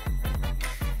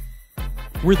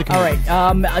 We're the All right,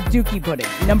 a dookie pudding.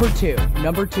 Number 2.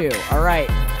 Number 2. All right.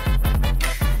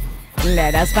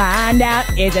 Let us find out.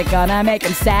 Is it gonna make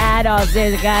him sad or is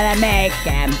it gonna make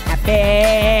him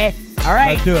happy? All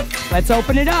right. Let's do it. Let's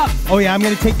open it up. Oh, yeah, I'm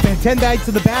going to take 10 bags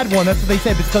to the bad one. That's what they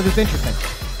said, because it's interesting.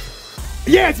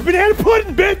 Yeah, it's banana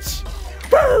pudding, bitch!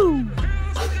 Woo!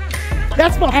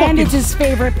 That's my fucking... And it's his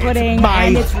favorite pudding,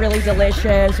 and it's really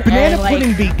delicious. Banana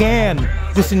pudding began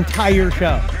this entire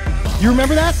show. You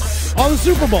remember that? On the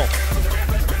Super Bowl.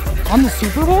 On the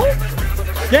Super Bowl?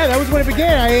 Yeah, that was when it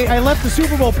began. I left the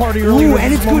Super Bowl party earlier. Ooh,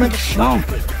 and it's good and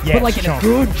chunky. Yeah, but like in a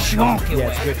good chunky way. Yeah,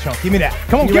 it's a good chunk. Give me that.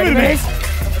 Come on, you give it to me.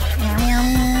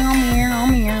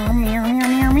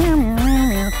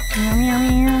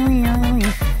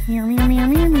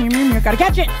 Gotta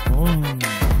catch it.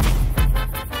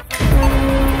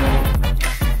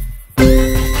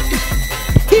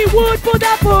 He would put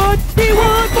that foot. He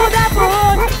would put that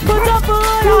foot. Put the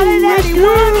foot on it and he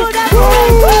would put that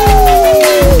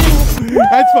foot.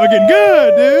 That's fucking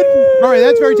good, dude. All right,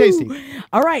 that's very tasty.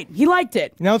 All right, he liked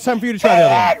it. Now it's time for you to try the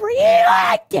other one. He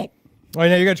liked it. All right,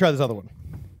 now you gotta try this other one.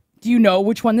 Do you know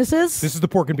which one this is? This is the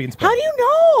pork and beans. How do you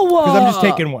know? Because I'm just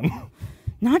taking one.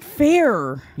 Not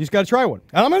fair. You just gotta try one.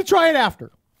 And I'm gonna try it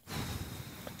after.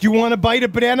 Do you want to bite a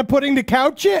banana pudding to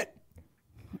couch it?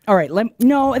 All right,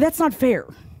 no, that's not fair.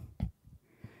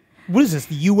 What is this,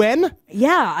 the UN?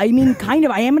 Yeah, I mean, kind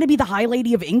of. I am going to be the High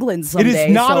Lady of England someday. It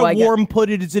is not a warm pud,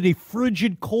 it is a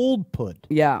frigid cold pud.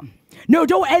 Yeah. No,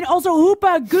 don't, and also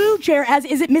Hoopa Goo Chair,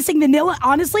 is it missing vanilla?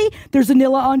 Honestly, there's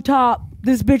vanilla on top.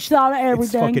 This bitch thought of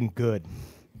everything. It's fucking good.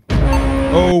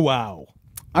 Oh, wow.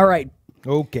 All right.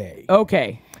 Okay.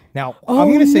 Okay. Now, I'm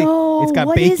going to say it's got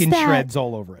what bacon shreds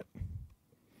all over it.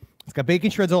 It's got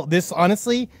bacon shreds all. This,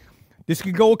 honestly, this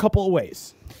could go a couple of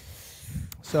ways.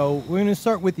 So we're going to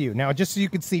start with you. Now, just so you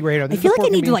can see right here. I feel like I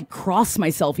need to, like, cross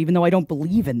myself, even though I don't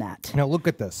believe in that. Now, look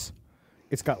at this.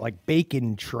 It's got, like,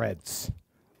 bacon shreds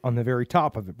on the very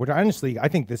top of it, which honestly, I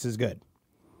think this is good.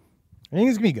 I think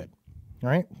it's going to be good. All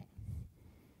right?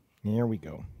 Here we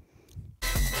go.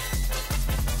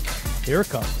 Here it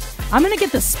comes. I'm going to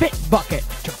get the spit bucket.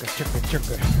 Chugga, chugga,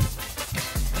 chugga.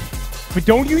 But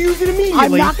don't you use it immediately.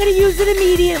 I'm not going to use it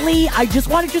immediately. I just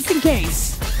want it just in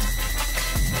case.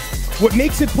 What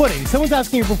makes it pudding? Someone's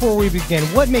asking you before we begin,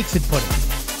 what makes it pudding?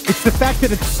 It's the fact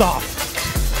that it's soft.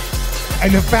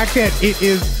 And the fact that it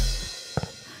is...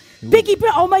 Picky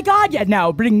pudding. Oh my God. Yeah,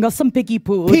 now bring us some picky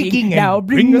pudding. Now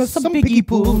bring us some picky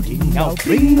pudding. Now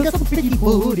bring us some picky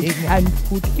pudding. And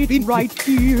put it right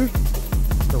here.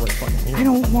 I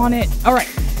don't want it. All right.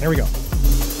 There we go.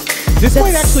 This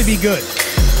might actually be good.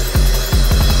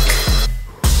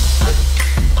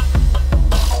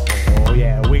 Oh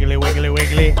yeah, wiggly, wiggly,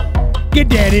 wiggly. Get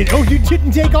that in. Oh, you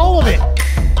didn't take all of it.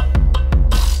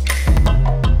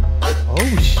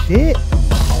 Oh shit.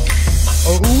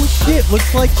 Oh shit.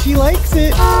 Looks like she likes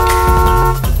it.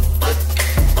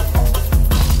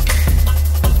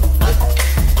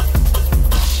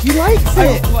 She likes it.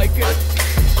 I don't like it.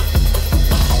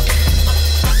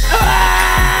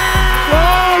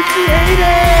 Oh, she ate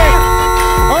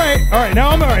it! All right, now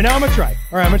I'm gonna try.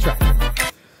 All right, I'm gonna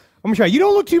try. You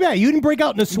don't look too bad. You didn't break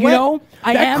out in a sweat. You know,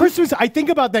 I think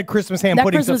about that Christmas ham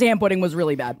pudding. That Christmas ham pudding was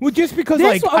really bad. Well, just because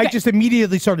I just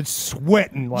immediately started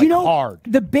sweating hard.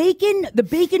 The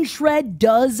bacon shred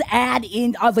does add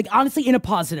in, honestly, in a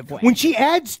positive way. When she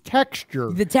adds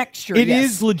texture, it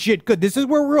is legit good. This is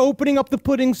where we're opening up the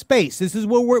pudding space. This is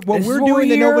what we're doing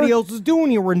that nobody else is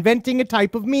doing here. We're inventing a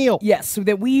type of meal. Yes, so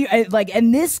that we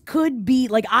and this could be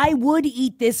I would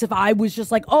eat this if I was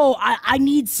just I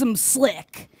need some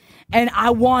slick. And I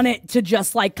want it to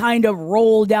just kind of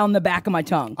roll down the back of my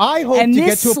tongue. I hope to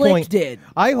get to a point. Did.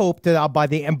 I hope that I'll by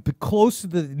the end, close to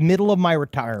the middle of my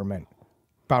retirement,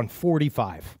 around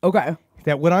 45. Okay.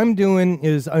 That what I'm doing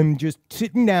is I'm just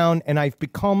sitting down and I've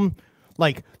become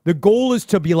the goal is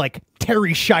to be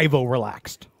Terry Schiavo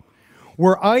relaxed,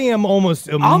 where I am almost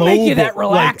immobile. I'll make you that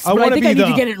relaxed, but I think I need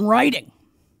to get it in writing.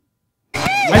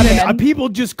 And then people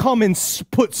just come and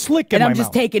put slick in my mouth. And I'm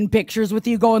just taking pictures with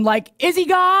you going is he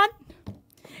gone?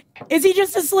 Is he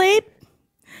just asleep?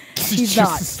 He's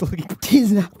not. Asleep.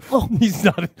 He's not. Oh. He's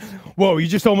not. Whoa, you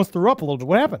just almost threw up a little bit.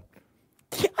 What happened?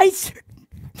 I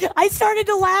started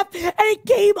to laugh, and it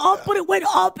came up, but it went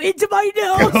up into my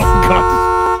nose. Oh,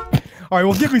 God. All right,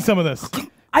 well, give me some of this.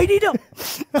 I need to.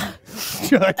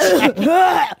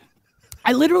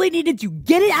 I literally needed to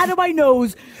get it out of my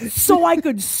nose so I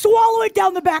could swallow it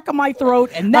down the back of my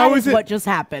throat, and that is what just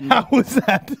happened. How was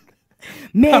that?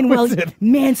 Man,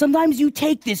 man, sometimes you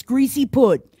take this greasy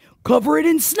pud, cover it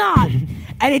in snot,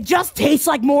 and it just tastes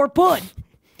like more pud.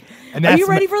 Are you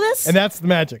ready for this? And that's the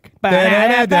magic.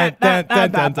 I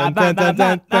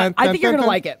think you're going to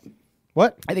like it.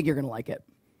 What? I think you're going to like it.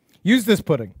 Use this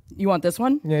pudding. You want this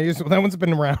one? Yeah, use, that one's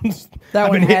been around. That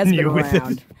one has been around. With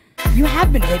it. You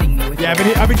have been hitting me with it. Yeah,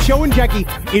 I've been showing Jackie,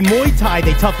 in Muay Thai,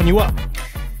 they toughen you up.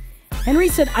 Henry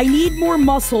said, I need more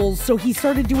muscles, so he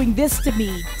started doing this to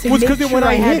me to make sure when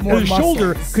I hit more his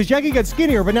shoulder, because Jackie got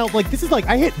skinnier, but now, like, this is like,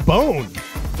 I hit bone.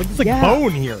 Like, it's like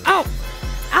bone here. Ow!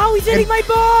 Ow, he's hitting my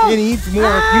bone! It needs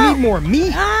more, you need more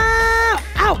meat. Ow!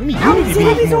 Ow! You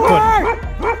need more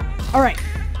All right.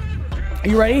 Are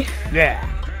you ready? Yeah.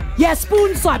 Yeah,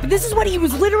 spoon slap. This is what he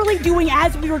was literally doing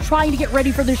as we were trying to get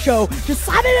ready for the show. Just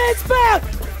slap it in his spoon!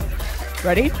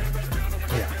 Ready?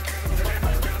 Yeah.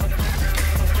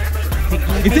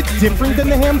 Is it different than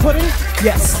the ham pudding?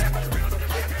 Yes.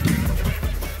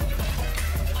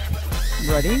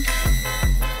 Ready?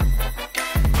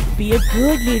 Be a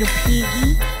good little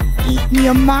piggy. Eating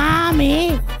your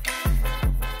mommy.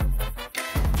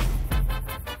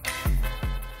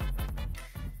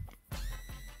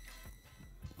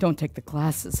 Don't take the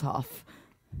glasses off.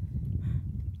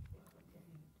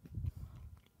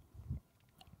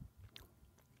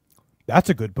 That's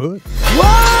a good pud.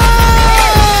 Whoa!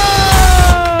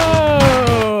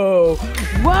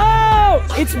 Whoa!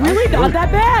 It's really not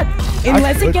that bad.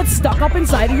 Unless it gets stuck up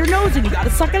inside of your nose and you gotta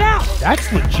suck it out.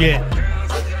 That's legit.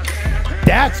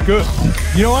 That's good.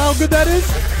 You know how good that is?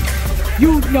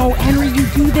 You know, Henry, you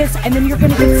do this and then you're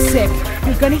gonna get sick.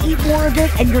 You're gonna eat more of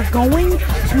it and you're going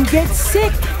to get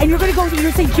sick. And you're gonna go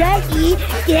to say, Jackie,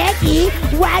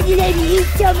 why did I eat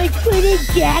so much pudding,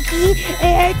 Jackie?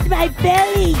 It hurts my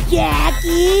belly,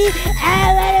 Jackie.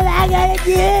 What am I gonna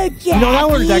do, Jackie? No, that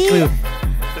one is actually,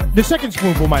 the second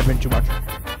spoonful might have been too much.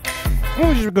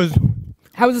 Just because.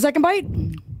 How was the second bite?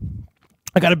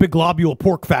 I got a big globule of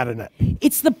pork fat in it.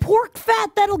 It's the pork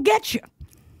fat that'll get you.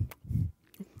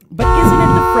 But isn't it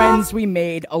the friends we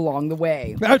made along the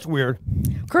way? That's weird.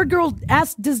 Curd Girl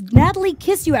asked, does Natalie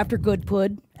kiss you after good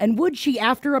pud? And would she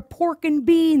after a pork and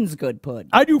beans good pud?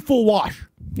 I do full wash.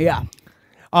 Yeah.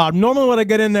 Normally when I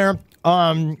get in there,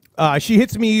 she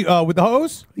hits me with the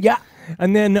hose. Yeah.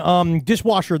 And then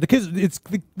dishwasher.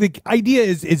 The idea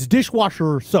is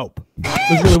dishwasher soap.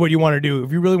 Is really what you want to do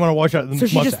if you really want to wash out the So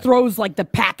she just throws like the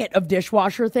packet of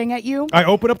dishwasher thing at you? I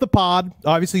open up the pod,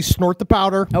 obviously snort the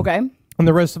powder. Okay. And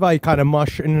the rest of it, I kind of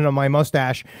mush into my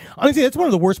mustache. Honestly, that's one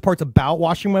of the worst parts about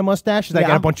washing my mustache is I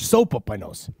got a bunch of soap up my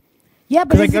nose. Yeah,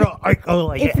 but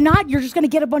if not, you're just going to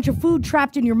get a bunch of food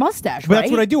trapped in your mustache, but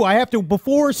that's what I do. I have to,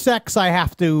 before sex, I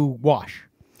have to wash.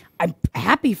 I'm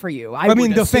happy for you. I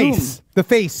mean, the face,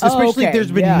 especially if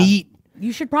there's been meat.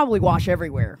 You should probably wash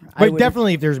everywhere. But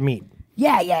definitely if there's meat.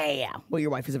 Yeah. Well,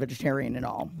 your wife is a vegetarian and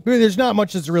all. There's not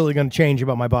much that's really going to change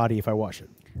about my body if I wash it.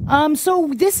 So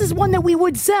this is one that we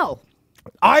would sell.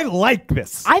 I like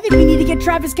this. I think we need to get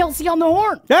Travis Kelce on the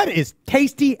horn. That is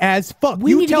tasty as fuck.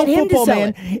 We need to get him to sell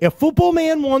it. If Football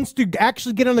Man wants to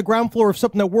actually get on the ground floor of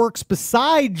something that works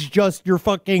besides just your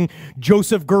fucking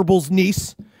Joseph Goebbels'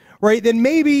 niece, right, then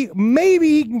maybe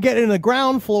he can get in the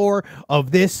ground floor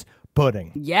of this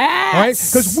pudding. Yes. Right?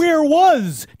 Because where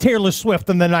was Taylor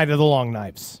Swift on the night of the long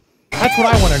knives? That's what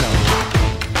I want to know.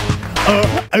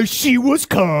 She was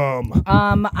cum.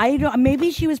 I don't.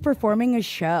 Maybe she was performing a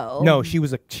show. No, she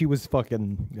was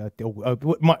fucking.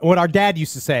 What our dad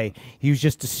used to say. He was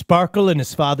just a sparkle in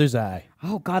his father's eye.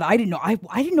 Oh God, I didn't know. I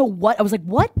didn't know what. I was like,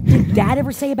 what did Dad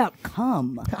ever say about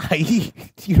cum?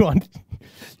 You've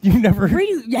never.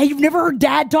 You've never heard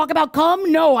Dad talk about cum?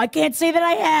 No, I can't say that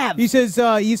I have. He says,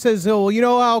 well, you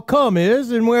know how cum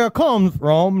is and where it comes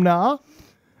from, nah.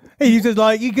 He says,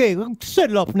 like, you can't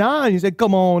settle up now. And he said,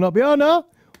 come on up here now.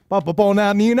 Pop up on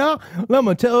that me now. Let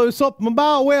me tell you something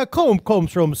about where cum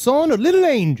comes from, son. A little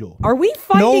angel. Are we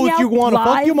finding out if you want to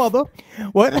fuck your mother.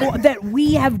 What? That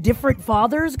we have different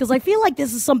fathers? Because I feel like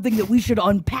this is something that we should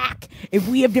unpack if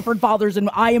we have different fathers,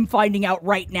 and I am finding out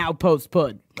right now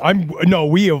post-pud.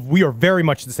 We are very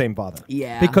much the same father.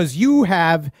 Yeah. Because you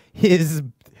have his...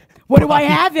 What do I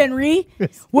have, Henry?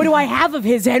 What do I have of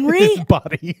his, Henry? His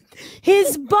body.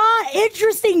 His body.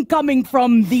 Interesting coming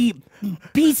from the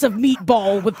piece of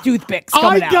meatball with toothpicks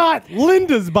coming out. I got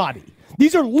Linda's body.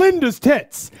 These are Linda's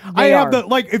tits. I have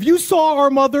if you saw our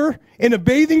mother in a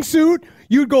bathing suit,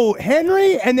 you'd go,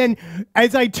 Henry, and then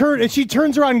as she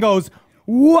turns around and goes,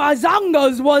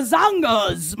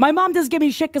 Wazongas. My mom does give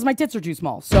me shit because my tits are too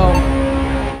small. So,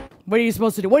 what are you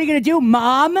supposed to do? What are you going to do,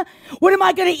 Mom? What am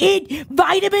I going to eat?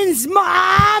 Vitamins,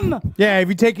 Mom? Yeah, have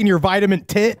you taken your vitamin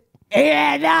tit?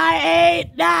 And I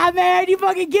ate. Nah, man, you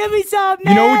fucking give me some,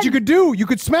 man. You know what you could do? You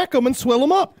could smack them and swill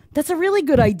them up. That's a really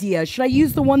good idea. Should I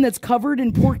use the one that's covered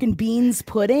in pork and beans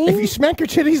pudding? If you smack your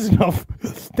titties enough,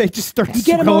 they just start you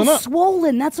get them all up.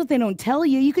 swollen. That's what they don't tell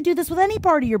you. You could do this with any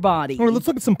part of your body. All right, let's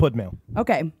look at some PudMail.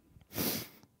 Okay.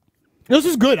 This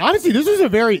is good. Honestly, this is a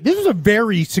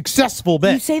very successful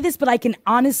bet. You say this, but I can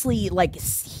honestly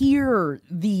hear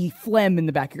the phlegm in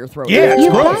the back of your throat. Yeah, it's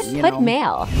you gross. got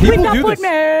PudMail. People do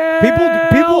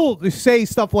this. People say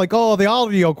stuff like, "Oh, the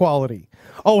audio quality.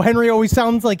 Oh, Henry always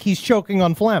sounds like he's choking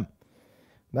on phlegm."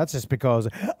 That's just because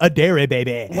a dairy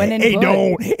baby. When in it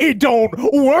don't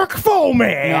work for me.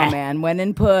 No, man. When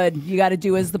in PUD, you got to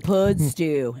do as the PUDs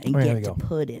do and get to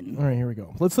pudding. All right, here we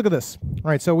go. Let's look at this.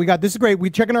 All right, so we got this is great.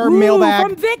 We're checking our mailbag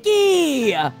From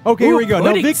Vicky. Okay, here we go.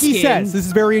 Now, Vicky skin. says this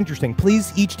is very interesting.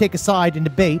 Please each take a side and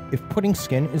debate if pudding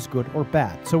skin is good or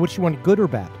bad. So, what you want, good or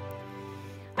bad?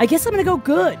 I guess I'm gonna go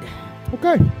good.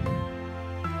 Okay.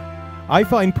 I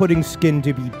find pudding skin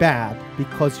to be bad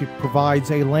because it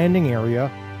provides a landing area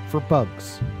for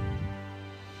bugs.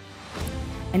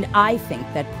 And I think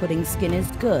that pudding skin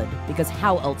is good because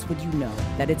how else would you know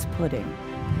that it's pudding?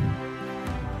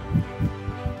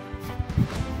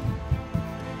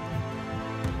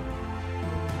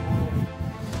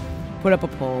 Put up a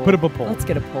poll. Put up a poll. Let's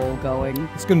get a poll going.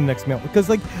 Let's go to the next mail because,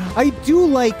 on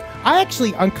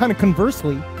kind of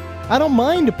conversely, I don't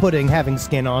mind a pudding having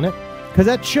skin on it because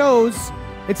that shows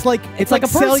it's like a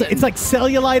person. It's like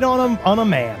cellulite on a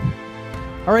man.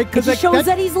 All right, because it shows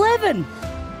that he's living.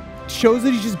 Shows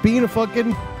that he's just being a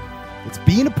fucking. It's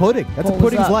being a pudding. That's a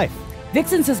pudding's life.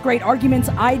 Vixen says, great arguments.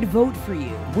 I'd vote for you.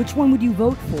 Which one would you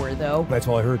vote for, though? That's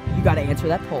all I heard. You got to answer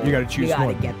that poll. You got to choose one.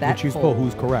 You got to get that choose poll.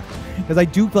 Who's correct. Because I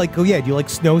do like, do you like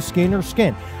snow skin or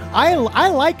skin? I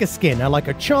like a skin. I like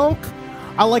a chunk.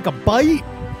 I like a bite.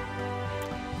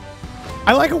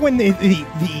 I like it when the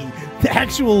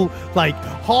actual,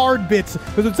 hard bits.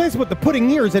 Because what's nice about the pudding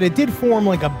here is that it did form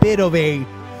a bit of a...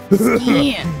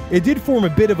 Skin. It did form a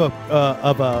bit of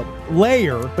a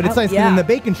layer, but it's nice that then the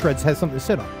bacon shreds has something to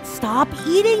sit on. Stop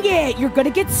eating it. You're going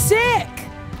to get sick.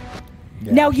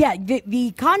 Yeah. Now,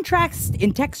 the contrast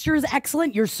in texture is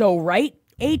excellent. You're so right.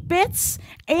 8 bits.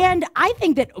 And I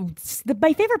think that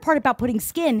my favorite part about putting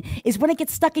skin is when it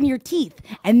gets stuck in your teeth.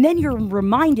 And then you're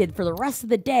reminded for the rest of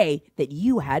the day that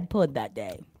you had PUD that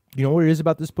day. You know what it is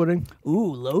about this pudding?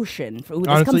 Ooh, lotion. Ooh, this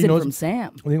Honestly, comes in from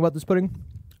Sam. What do you think about this pudding?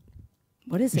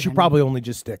 What is it? You should probably only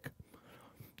just stick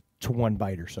to one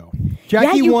bite or so.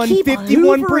 Jackie won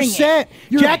 51%.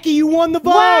 Jackie, you won the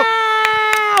vote.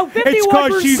 Wow, 51%. It's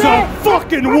because she's a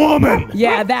fucking woman.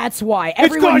 Yeah, that's why.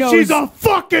 It's because she's a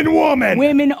fucking woman.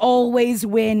 Women always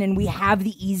win, and we have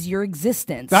the easier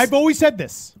existence. I've always said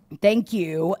this. Thank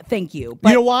you. Thank you. But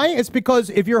you know why? It's because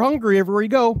if you're hungry, everywhere you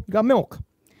go, you got milk.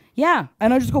 Yeah,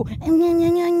 and I just go,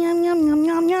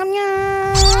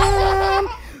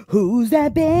 who's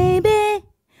that baby?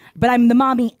 But I'm the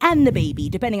mommy and the baby,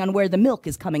 depending on where the milk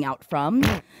is coming out from.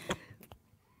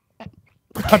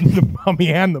 I'm the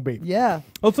mommy and the baby. Yeah.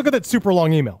 Let's look at that super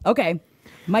long email. Okay.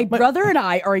 My brother and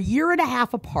I are 1.5 years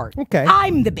apart. Okay.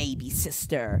 I'm the baby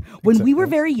sister. When we were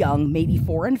very young, maybe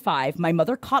 4 and 5, my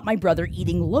mother caught my brother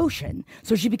eating lotion,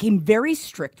 so she became very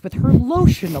strict with her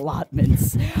lotion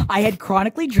allotments. I had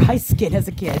chronically dry skin as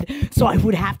a kid, so I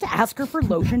would have to ask her for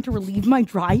lotion to relieve my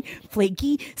dry,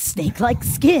 flaky, snake-like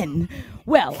skin.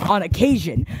 Well, on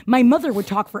occasion, my mother would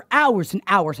talk for hours and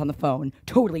hours on the phone,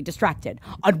 totally distracted.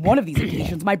 On one of these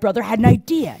occasions, my brother had an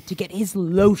idea to get his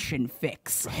lotion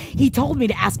fix. He told me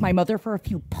to ask my mother for a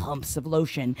few pumps of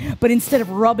lotion, but instead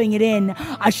of rubbing it in,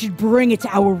 I should bring it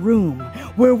to our room,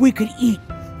 where we could eat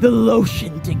the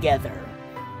lotion together.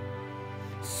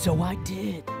 So I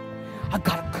did. I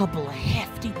got a couple of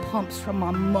hefty pumps from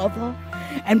my mother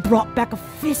and brought back a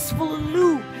fistful of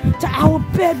lube to our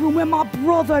bedroom where my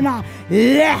brother and I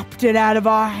lapped it out of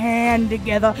our hand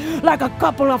together like a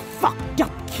couple of fucked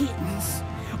up kittens.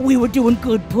 We were doing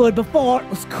good PUD before it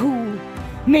was cool.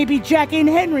 Maybe Jackie and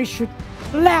Henry should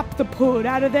lap the PUD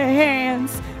out of their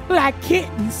hands like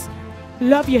kittens.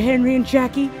 Love you, Henry and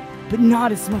Jackie, but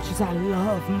not as much as I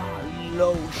love my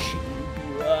lotion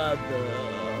brother.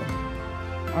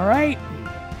 All right,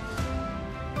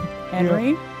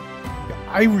 Henry?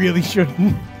 I really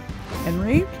shouldn't.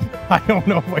 Henry? I don't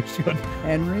know if I should.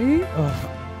 Henry?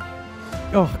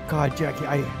 Oh God, Jackie,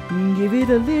 Give it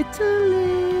a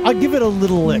little I'll give it a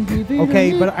little lick,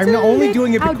 okay? But I'm only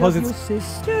doing it because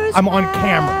I'm on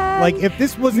camera. Like, if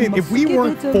this wasn't, if we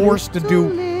weren't forced to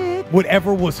do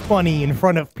whatever was funny in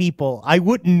front of people, I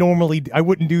wouldn't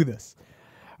do this.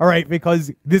 All right,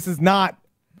 because this is not.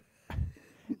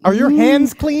 Are your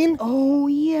hands clean? Oh,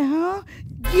 yeah.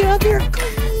 Yeah, they're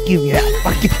clean. Give me that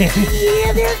fucking hand.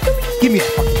 Yeah, they're clean. Give me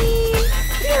that fucking hand.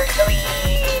 They're clean.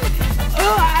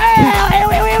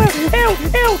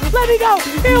 Ew, let me go.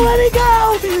 Ew, let me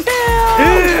go.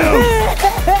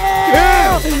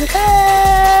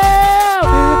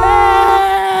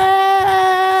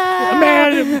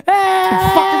 Man, you're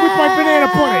fucking with my banana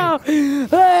pudding.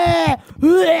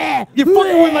 You're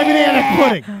fucking with my banana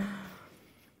pudding.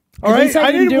 All right,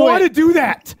 I didn't want to do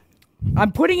that.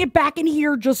 I'm putting it back in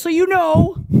here just so you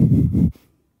know.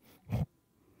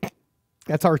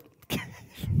 That's our.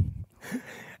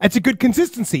 That's a good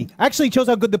consistency. Actually, it shows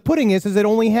how good the pudding is it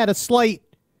only had a slight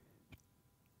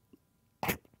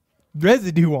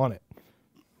residue on it.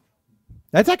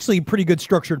 That's actually pretty good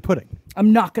structured pudding.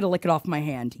 I'm not going to lick it off my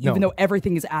hand, even though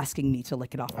everything is asking me to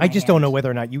lick it off my hand. I just don't know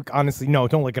whether or not you honestly, no,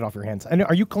 don't lick it off your hands. And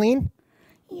are you clean?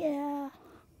 Yeah.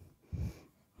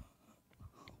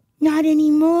 Not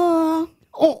anymore.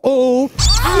 Uh-oh.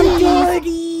 I'm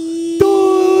dirty.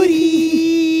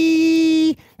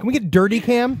 Can we get dirty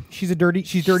Cam? She's a dirty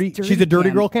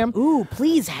girl Cam. Ooh,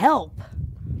 please help.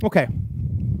 Okay.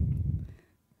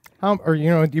 Or you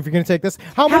know, if you're gonna take this,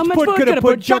 how much pud could a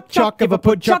pud chuck if a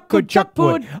pud chuck could chuck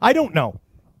pud? I don't know.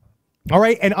 All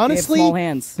right, and honestly, small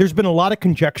hands. There's been a lot of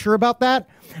conjecture about that,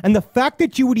 and the fact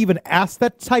that you would even ask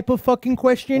that type of fucking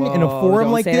question in a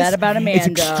forum like this is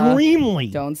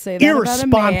extremely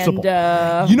irresponsible.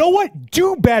 You know what?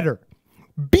 Do better.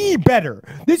 Be better.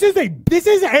 This is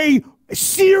a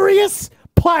serious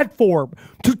platform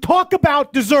to talk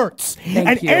about desserts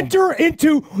and enter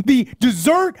into the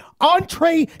dessert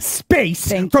entree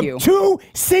space from two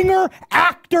singer,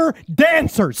 actor,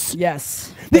 dancers.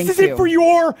 Yes. This isn't for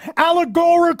your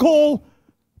allegorical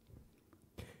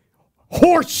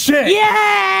horse shit.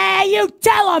 Yeah, you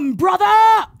tell him,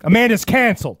 brother. Amanda's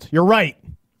canceled. You're right.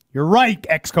 You're right,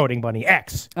 X-Coding Bunny.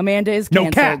 X. Amanda is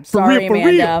canceled. No cap. Sorry, for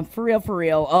Amanda. Real. For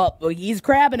real. Oh, he's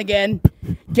crabbing again.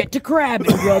 Get to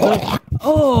crabbing, brother.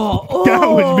 Oh, that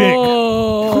was big.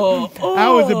 That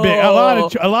was a big.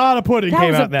 A lot of pudding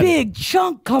came out then. That was a big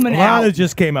chunk coming out. A lot of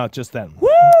just came out just then. Woo!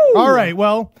 All right,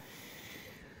 well,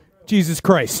 Jesus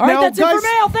Christ. All right, now, that's guys, it for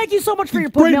mail. Thank you so much for your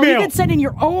PUD mail. You can send in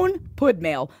your own PUD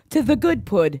mail to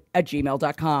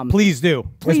thegoodpud@gmail.com. Please do.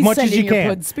 Please as much send as you in your can.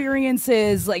 PUD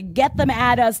experiences. Like, get them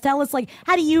at us. Tell us, like,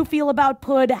 how do you feel about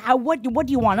PUD? What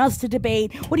do you want us to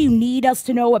debate? What do you need us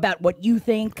to know about what you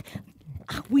think?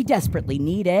 We desperately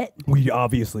need it. We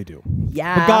obviously do.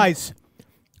 Yeah. But guys,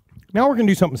 now we're going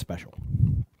to do something special.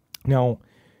 Now,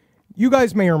 you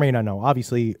guys may or may not know,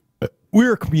 obviously,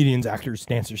 we're comedians, actors,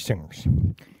 dancers, singers.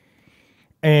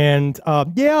 And,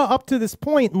 yeah, up to this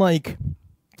point, like,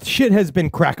 shit has been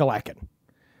crack-a-lackin'.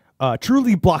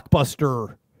 Truly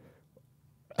blockbuster.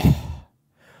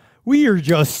 We are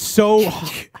just so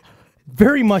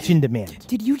very much in demand.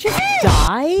 Did you just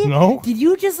die? No. Did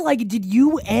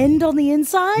you end on the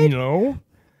inside? No.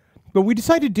 What we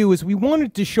decided to do is we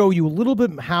wanted to show you a little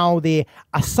bit how the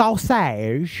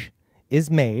sausage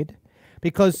is made.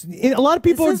 Because a lot of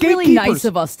people are gatekeepers. This is really nice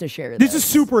of us to share this. This is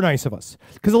super nice of us.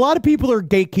 Because a lot of people are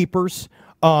gatekeepers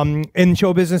in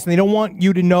show business, and they don't want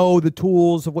you to know the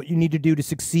tools of what you need to do to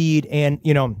succeed. And,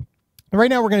 you know, right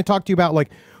now we're going to talk to you about,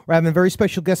 like, we're having very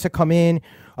special guests that come in.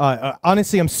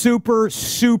 Honestly, I'm super,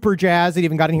 super jazzed that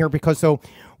even got in here because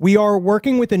we are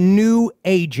working with a new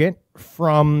agent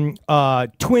from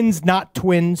Twins Not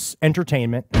Twins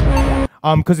Entertainment.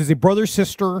 Because it's a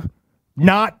brother-sister,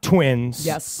 not twins.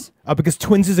 Yes. Because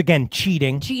twins is, again,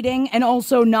 cheating. Cheating, and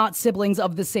also not siblings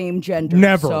of the same gender.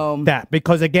 Never that.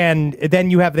 Because, again,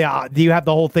 then you have the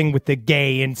whole thing with the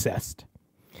gay incest.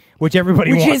 Which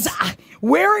everybody wants. Which is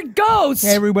where it goes.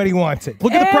 Everybody wants it.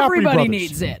 Look at the Property Brothers. Everybody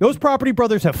needs it. Those Property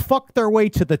Brothers have fucked their way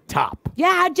to the top.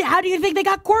 Yeah, how do you think they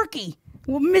got quirky?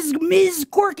 Well, Ms.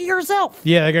 Quirky herself.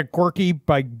 Yeah, they got quirky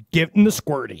by getting the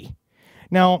squirty.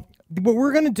 Now, what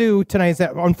we're going to do tonight is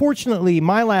that, unfortunately,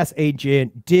 my last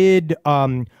agent did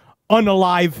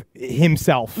unalive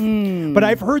himself. But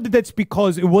I've heard that that's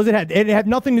because it had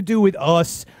nothing to do with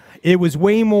us. It was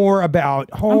way more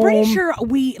about home. I'm pretty sure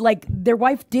their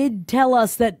wife did tell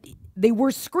us that they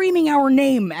were screaming our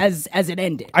name as it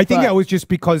ended. I think that was just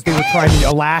because they were trying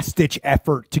a last-ditch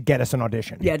effort to get us an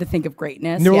audition. Yeah, to think of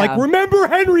greatness. And they were like, remember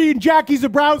Henry and Jackie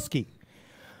Zebrowski.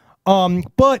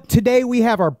 But today we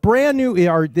have our brand new.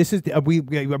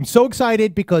 I'm so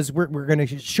excited because we're going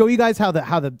to show you guys how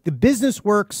the business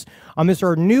works. This is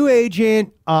our new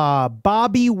agent,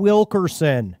 Bobby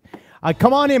Wilkerson.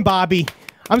 Come on in, Bobby.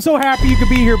 I'm so happy you could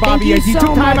be here, Bobby. Thank you He so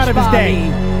took time much, out of his day.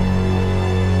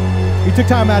 He took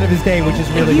time out of his day, which is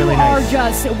really, really nice. You are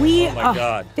just, oh my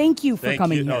God. Thank you for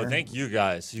coming here. Oh, thank you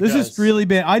guys. This has really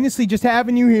been, honestly, just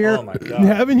having you here, oh my God.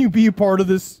 having you be a part of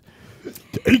this.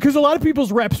 Because a lot of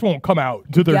people's reps won't come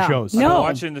out to their shows. No. I've been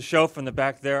watching the show from the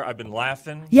back there. I've been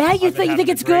laughing. Yeah, you think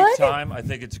it's good? Time. I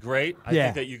think it's great. I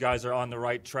think that you guys are on the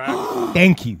right track.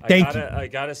 Thank you. I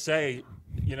gotta say,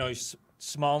 he's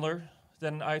smaller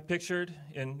than I pictured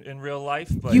in real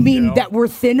life. But, you mean that we're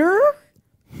thinner?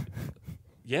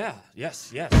 Yeah.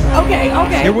 Yes. Okay.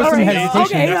 There was some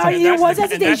hesitation. Okay. There was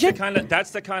hesitation.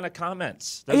 That's the kind of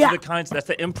comments. That's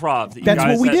the improv that that's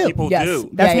what we do. People yes. do.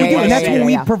 That's what we do. And that's what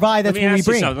we provide. That's what we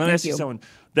bring. Let me ask you something.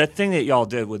 That thing that y'all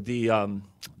did with the,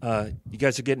 you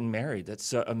guys are getting married.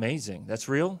 That's amazing. That's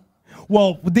real?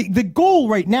 Well, the goal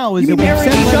right now is that we marry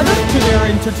send each other to their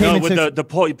entertainment. No, with the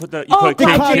poll, you put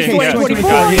CLOUTCHASE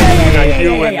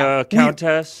you and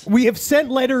Countess. We have sent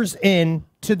letters in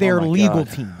to their legal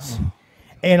teams.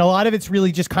 And a lot of it's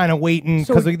really just kind of waiting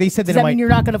because they said that does that mean you're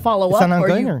not going to follow up?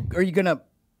 Or are you going to?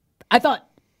 I thought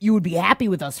you would be happy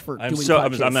with us for doing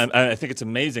CLOUTCHASE. I think it's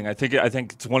amazing. I think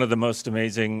it's one of the most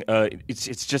amazing.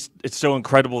 It's so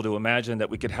incredible to imagine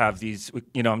that we could have these.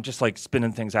 I'm just like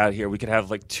spinning things out here. We could have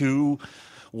like 2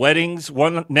 weddings,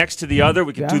 one next to the other.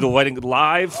 We could do the wedding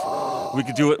live. We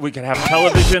could do it. We could have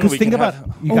television. Think about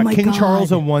you got King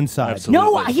Charles on one side. Absolutely.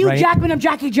 No, Hugh Jackman. I'm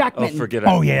Jackie Jackman. Oh, forget it.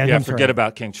 Oh yeah, forget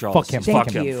about King Charles. Fuck him.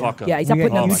 Fuck him. Yeah, he's not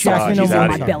putting Hugh Jackman on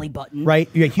my belly button. Right.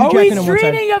 You got Hugh Jackman on one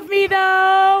side. He's dreaming of me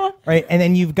though. Right, and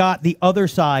then you've got the other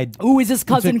side. Ooh, is this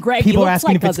Cousin Greg? People are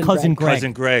asking if it's Cousin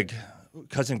Greg.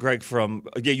 Cousin Greg from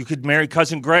you could marry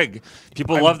Cousin Greg.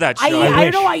 People love that show. I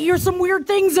know I hear some weird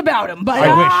things about him, but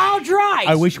I'll try.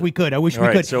 I wish we could. We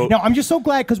could. So, now I'm just so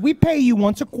glad because we pay you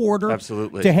once a quarter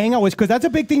to hang out with, because that's a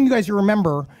big thing you guys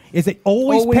remember is that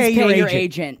always pay your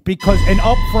agent because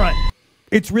up front.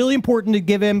 It's really important to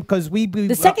give him because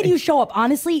the second you show up,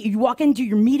 honestly, you walk into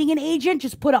your meeting an agent,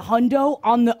 just put a hundo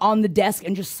on the desk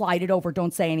and just slide it over.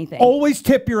 Don't say anything. Always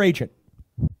tip your agent.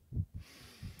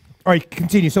 All right,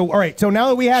 continue. So, all right. So now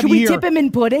that we have you here, should we tip him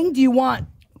in pudding?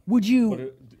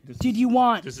 Did you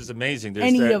want? This is amazing.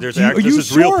 This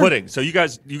is real pudding. So you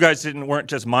guys weren't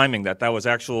just miming that. That was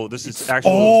actual. This is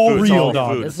actual all food. real,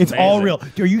 dog. It's all real.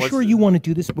 Are you sure you want to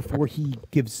do this before he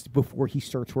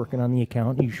starts working on the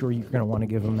account? Are you sure you're going to want to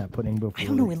give him that pudding before? I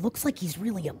don't know. It looks like he's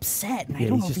really upset. And I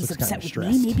don't know if he's upset with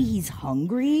me. Maybe he's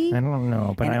hungry. I don't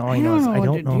know, but I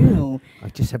don't know. I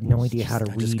just have no idea how to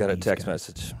read. I just got a text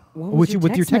message. What's your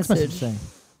text message saying?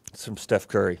 It's from Steph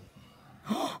Curry.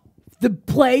 The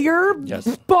player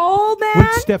ball man?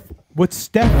 What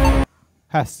Steph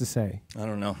has to say? I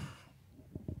don't know.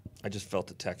 I just felt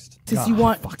the text. Does he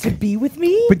want to be with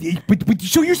me? But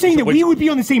so you're saying that we would be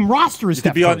on the same roster as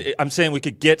Steph Curry? I'm saying we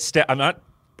could get Steph.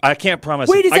 I can't promise.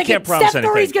 Wait a second. I can't promise Steph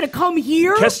Curry's going to come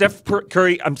here? Steph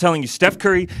Curry, I'm telling you, Steph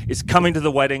Curry is coming to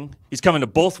the wedding. He's coming to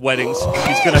both weddings.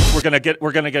 We're gonna get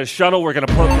a shuttle.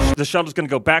 The shuttle's gonna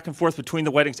go back and forth between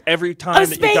the weddings every time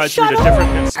that you guys read a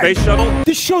different space shuttle.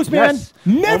 This shows, man.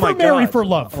 Never marry for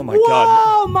love. Oh my God.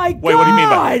 Oh my God. Wait, what do you mean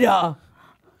by that?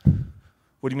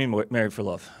 What do you mean married for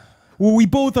love? Well, we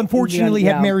both unfortunately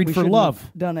have married for love.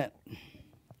 Done it.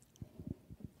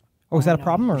 Oh, is that a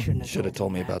problem? Or you should have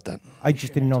told me about that. I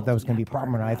just didn't know if that was going to be a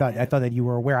problem or not. I thought that you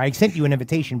were aware. I sent you an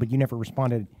invitation, but you never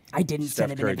responded. I didn't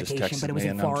send an invitation, but it was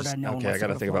in Florida. Okay, I got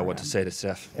to think about what to say to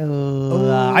Steph.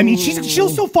 I mean, she'll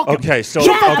still fucking. Okay, so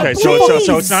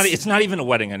it's not even a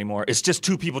wedding anymore. It's just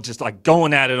 2 people just like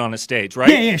going at it on a stage, right?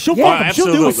 Yeah, she'll fuck.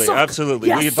 Absolutely.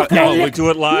 We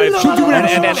do it live. She'll do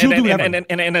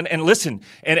it. And listen,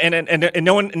 and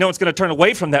no one's going to turn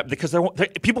away from that because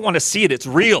people want to see it. It's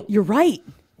real. You're right.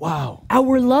 Wow.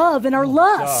 Our love and our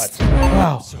lust. God.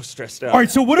 Wow. I'm so stressed out. All right,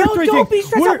 so what are 3 things? Don't be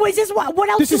stressed out, boys. What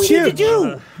else do we need to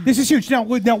do? This is huge. Now,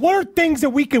 what are things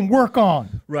that we can work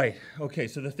on? Right. Okay,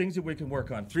 so the things that we can work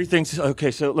on. 3 things.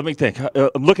 Okay, so let me think.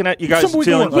 I'm looking at you guys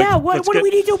feeling like... Yeah, what do we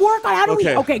need to work on? How do we...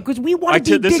 Okay, because we want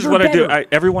to be bigger, This is what I do.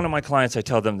 Every one of my clients, I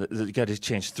tell them that you got to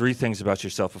change 3 things about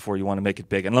yourself before you want to make it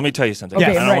big. And let me tell you something.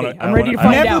 Okay, I'm ready to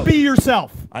find out. Never be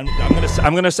yourself. I'm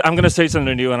gonna say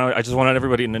something to you, and I just wanted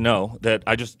everybody to know that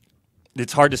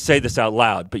it's hard to say this out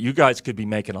loud, but you guys could be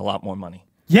making a lot more money.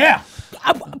 Yeah.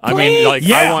 I mean, like,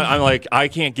 yeah. I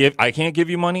can't give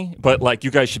you money, but like,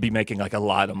 you guys should be making like a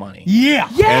lot of money. Yeah.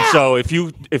 And so if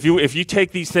you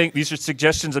take these things, these are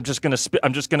suggestions. They're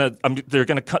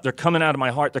coming out of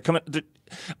my heart.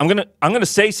 I'm gonna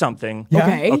say something.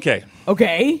 Yeah.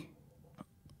 Okay.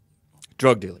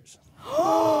 Drug dealers.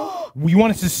 You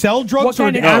want us to sell drugs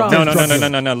or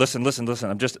No. Listen.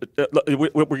 I'm just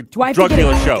we're drug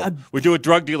dealer show. We do a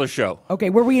drug dealer show. Okay,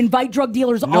 where we invite drug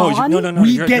dealers on. No.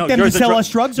 We get them to sell us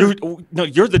drugs.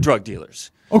 You're the drug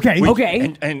dealers. Okay.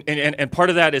 Okay. And part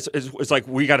of that is like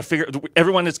we got to figure.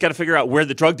 Everyone has got to figure out where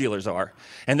the drug dealers are,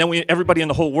 and then everybody in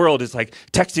the whole world is like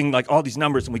texting like all these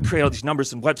numbers, and we create all these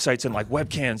numbers and websites and like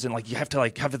webcams, and like you have to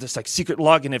like have this like secret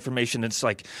login information. And it's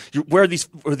like where are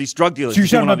these drug dealers? So you're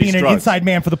talking about being an inside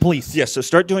man for the police. Yes. So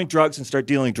start doing drugs and start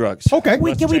dealing drugs. Okay.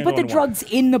 Wait, can we put the drugs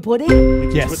in the pudding?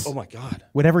 Yes. Oh my God.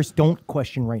 Whatever's. Don't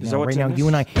question right now. Right now, in you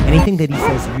and I. Anything that he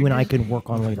says, you and I can work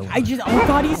on later. Oh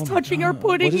God, he's touching our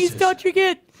pudding. He's touching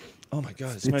it. Oh my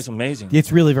God, it smells amazing.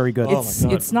 It's really very good.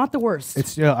 It's not the worst.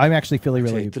 It's. I'm actually feeling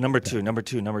really. The number two.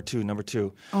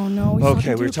 Oh no.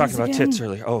 Okay, we were talking about tits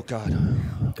earlier. Oh God.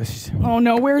 Oh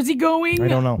no, where is he going? I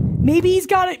don't know. Maybe he's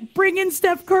got it. Bring in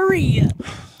Steph Curry.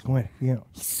 Go ahead.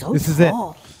 He's so this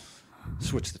tall. is it.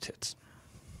 Switch the tits.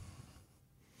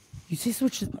 You say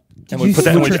switch. And we put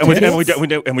that,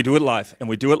 and we do it live, and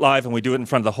we do it in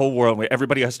front of the whole world.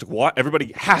 Everybody has to watch.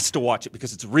 Everybody has to watch it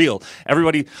because it's real.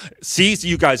 Everybody sees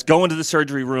you guys go into the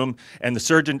surgery room, and the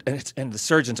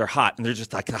surgeons are hot, and they're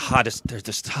just like the hottest. They're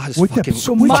just the hottest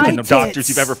fucking doctors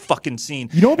you've ever fucking seen.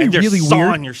 You know what'd be really weird?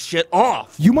 Sawing your shit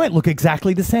off. You might look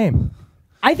exactly the same.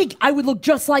 I think I would look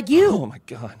just like you. Oh my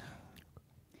God.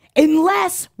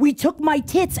 Unless we took my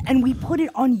tits and we put it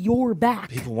on your back.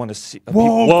 People want to see.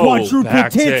 Whoa, quadruple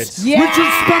tits. Yes! Richard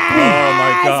Speck. Oh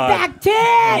my God. Back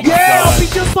tits. Yeah, I'll be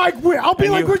just like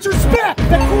Richard Speck,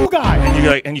 that cool guy.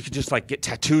 And you can just like get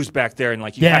tattoos back there, and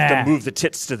like you have to move the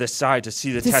tits to this side to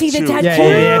see the tattoo.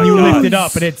 Yeah, and you lift it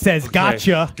up, and it says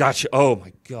 "Gotcha." Gotcha. Oh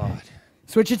my God.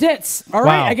 Switch your tits. All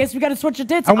right, I guess we got to switch your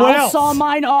tits. I'll saw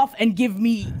mine off and give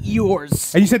me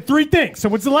yours. And you said 3 things. So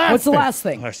what's the last? What's the last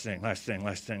thing? Last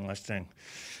thing.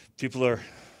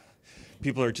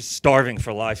 People are just starving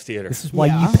for live theater. This is why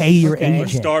you pay your agent. We're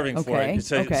starving for it.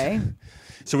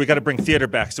 So we got to bring theater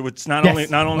back. So it's not only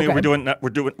are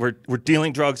we're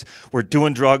dealing drugs, we're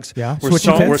doing drugs. Yeah.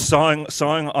 We're sawing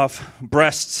off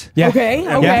breasts. Yeah.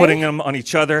 And we're putting them on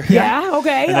each other. Yeah.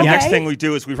 Okay. And the next thing we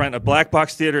do is we rent a black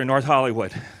box theater in North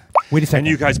Hollywood. Wait a second. And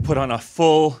you guys put on a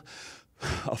full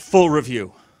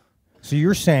review. So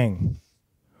you're saying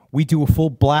we do a full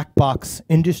black box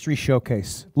industry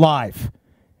showcase live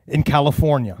in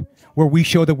California, where we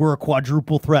show that we're a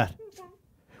quadruple threat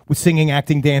with singing,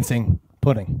 acting, dancing,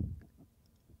 pudding.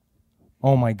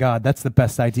 Oh my God, that's the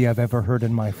best idea I've ever heard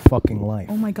in my fucking life.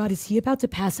 Oh my God, is he about to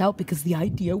pass out because the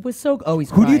idea was so? Oh, he's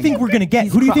crying. Who do you think we're gonna get?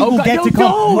 Who do you think we'll get to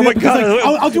come? Oh my God!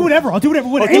 I'll do whatever. I'll do whatever.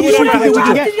 I'll do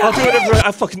whatever.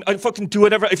 I fucking do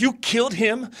whatever. If you killed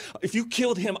him,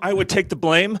 I would take the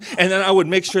blame, and then I would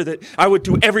make sure that I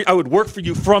would work for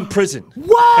you from prison.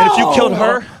 Whoa! And if you killed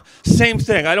her, same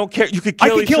thing. I don't care. You could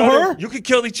kill each other. Her? You could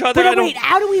kill each other. But wait,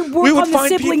 how do we work on the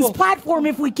siblings platform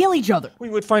if we kill each other? We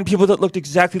would find people that looked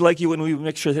exactly like you, and we would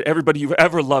make sure that everybody you've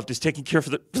ever loved is taken care of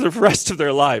for the rest of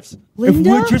their lives. Linda? If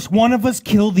we're just one of us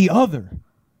kill the other.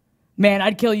 Man,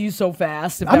 I'd kill you so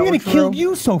fast. I'm going to kill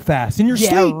you so fast in your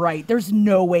sleep. Yeah, right. There's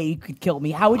no way you could kill me.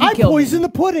 How would you kill me? I poison the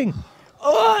pudding.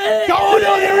 Oh, no,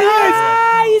 there he is.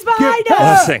 He's behind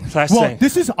us. Last thing.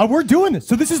 This is, we're doing this.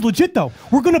 So this is legit, though.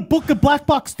 We're going to book the Black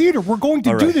Box Theater. We're going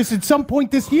to do this at some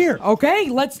point this year. Okay,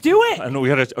 let's do it. I know we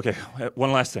got to, okay,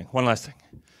 one last thing.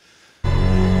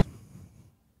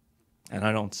 And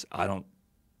I don't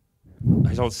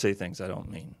say things I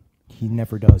don't mean. He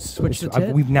never does.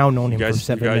 We've now known him for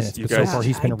 7 minutes, but so far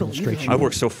he's been a real straight shooter. I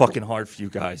work so fucking hard for you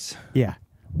guys. Yeah.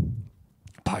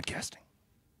 Podcasting.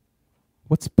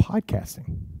 What's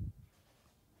podcasting?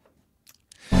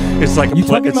 It's like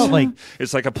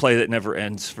it's like a play that never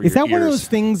ends for Is your that one of those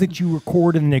things that you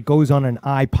record and it goes on an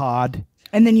iPod?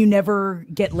 And then you never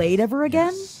get laid ever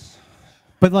again? Yes.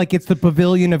 But like it's the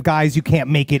pavilion of guys you can't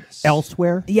make it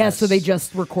elsewhere? Yeah, so they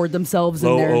just record themselves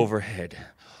in their... Low overhead.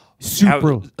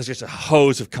 Super. It's just a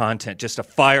hose of content, just a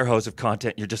fire hose of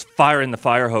content. You're just firing the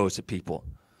fire hose at people.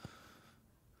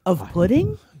 Of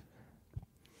pudding?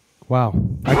 Wow.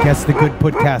 I guess the good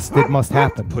podcast, it must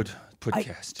happen.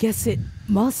 PudCast. Guess it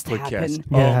must happen.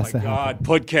 Yeah, Oh my God,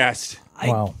 PudCast.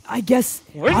 Wow. I guess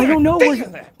What I did don't I know. think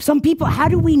of that? Some people. How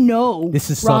do we know, This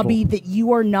is Robbie, subtle. that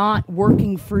you are not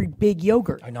working for Big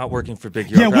Yogurt? I'm not working for Big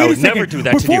Yeah, Yogurt. I wait a would second. never do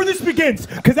that Before to you. this begins,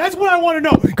 because that's what I want to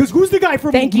know. Because who's the guy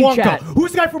from Thank you, Wonka? chat.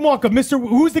 Who's the guy from Wonka?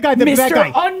 Who's the guy? That Mr.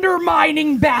 guy?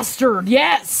 Undermining Bastard.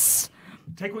 Yes.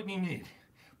 Take what you need.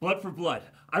 Blood for blood.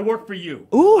 I work for you.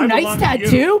 Ooh, I nice belong to you.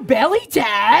 tattoo. Belly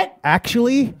tat.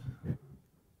 Actually,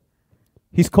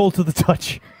 he's cold to the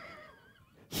touch.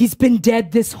 He's been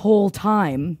dead this whole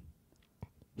time.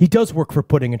 He does work for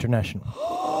Pudding International.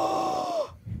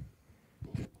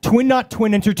 Twin Not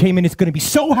Twin Entertainment is going to be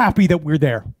so happy that we're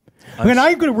there. And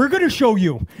we're going to show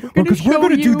you. Because we're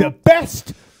going to do the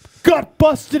best,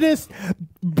 gut-bustedest,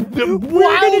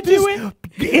 wildest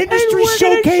industry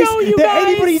showcase that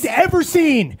anybody's ever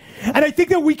seen. And I think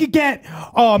that we could get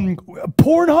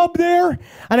Pornhub there.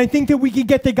 And I think that we could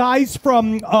get the guys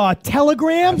from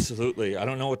Telegram. Absolutely. I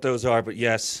don't know what those are, but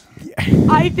yes.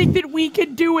 I think that we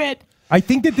can do it. I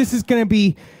think that this is going to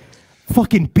be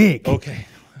fucking big. Okay.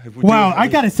 Wow, I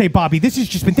gotta say, Bobby, this has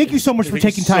just been. Thank you so much for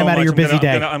taking time out of your busy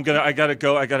day. I gotta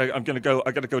go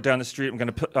down the street.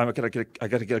 I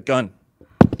gotta get a gun.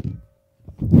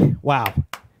 Wow,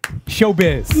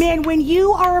 showbiz. Man, when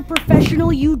you are a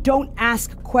professional, you don't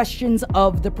ask questions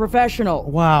of the professional.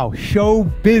 Wow, show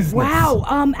business. Wow.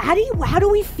 How do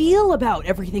we feel about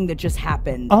everything that just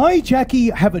happened? I,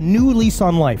 Jackie, have a new lease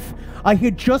on life. I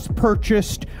had just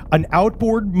purchased an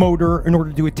outboard motor in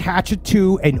order to attach it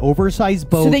to an oversized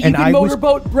boat. So that you can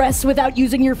motorboat breasts without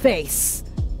using your face.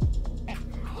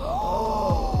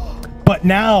 But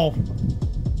now,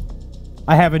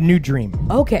 I have a new dream.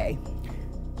 Okay.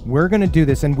 We're gonna do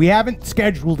this, and we haven't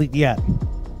scheduled it yet.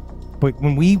 But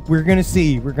when we're gonna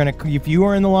see, if you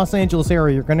are in the Los Angeles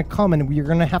area, you're gonna come and you're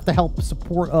gonna have to help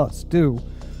support us do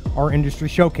our industry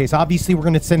showcase. Obviously, we're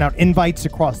gonna send out invites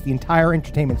across the entire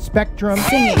entertainment spectrum.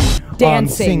 Singing,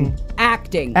 dancing,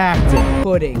 acting,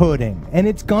 pudding. And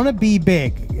it's gonna be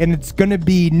big, and it's gonna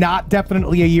be not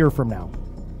definitely a year from now.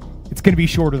 It's gonna be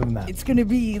shorter than that. It's gonna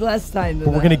be less time than that.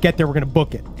 But we're gonna get there. We're gonna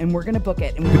book it. And we're gonna book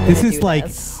it. And we're This gonna is do like,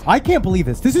 this. I can't believe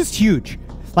this. This is huge.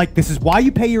 Like, this is why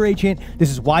you pay your agent. This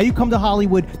is why you come to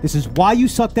Hollywood. This is why you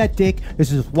suck that dick.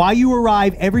 This is why you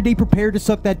arrive every day prepared to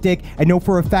suck that dick and know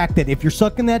for a fact that if you're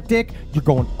sucking that dick, you're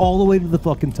going all the way to the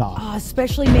fucking top.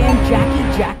 Especially, man,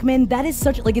 Jackie Jackman. That is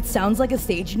such, like, it sounds like a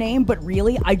stage name, but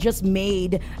really, I just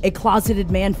made a closeted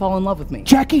man fall in love with me.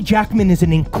 Jackie Jackman is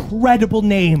an incredible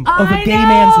name of a gay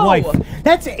man's wife.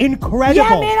 That's incredible.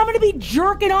 Yeah, man, I'm gonna be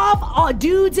jerking off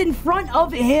dudes in front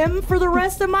of him for the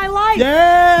rest of my life.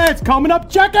 Yeah, it's coming up,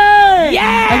 Jackie!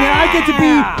 Yeah! And then I get to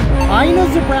be Ina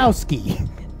Zebrowski.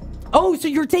 Oh, so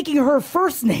you're taking her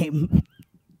first name.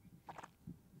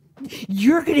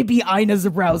 You're gonna be Ina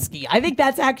Zebrowski. I think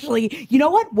that's actually, you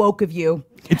know what? Woke of you.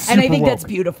 It's and I super think woke. that's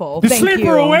beautiful. The Thank sleeper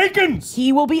you. awakens!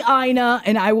 He will be Ina,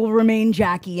 and I will remain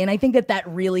Jackie. And I think that that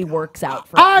really works out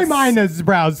for us. I'm Ina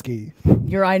Zebrowski.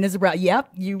 You're Ina Zebrowski. Yep.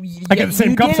 I got the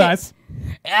same cup size.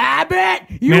 I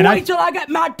bet. You Man, wait till I got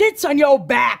my tits on your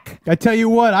back. I tell you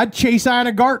what, I'd chase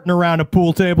Ina Garten around a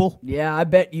pool table. Yeah, I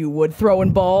bet you would.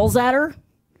 Throwing balls at her.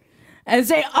 And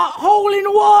say, hole in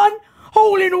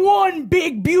one,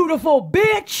 big, beautiful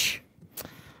bitch.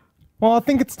 Well, I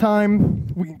think it's time.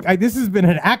 This has been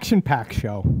an action-packed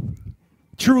show.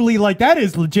 Truly, like, that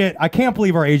is legit. I can't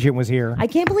believe our agent was here. I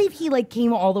can't believe he, like,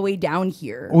 came all the way down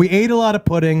here. We ate a lot of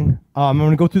pudding. I'm going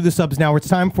to go through the subs now. It's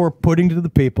time for pudding to the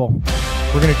people.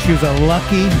 We're going to choose a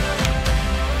lucky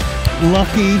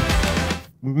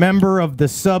member of the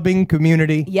subbing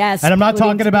community. Yes, and I'm not pudding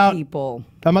talking to the about people.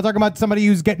 I'm not talking about somebody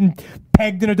who's getting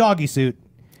pegged in a doggy suit.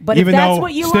 But even if that's though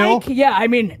what you still, like, yeah, I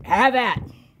mean, have at.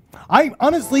 I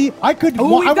honestly, I could.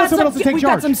 Ooh, I want someone else to take we've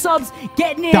charge. got some subs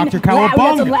getting in. Dr. We got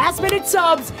Cowabunga. some last minute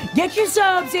subs. Get your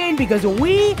subs in because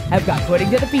we have got pudding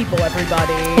to the people,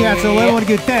 everybody. Yeah, so I want to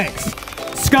give thanks.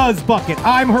 Scuzz Bucket,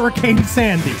 I'm Hurricane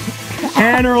Sandy.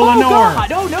 Anna Lenore,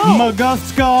 God, oh no.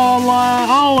 Maguska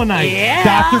Allanite, Yeah.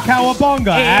 Dr. Cowabunga,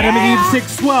 Adam and Eve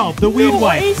 612, The Weed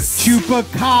Wife, Nice.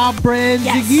 Chupacabra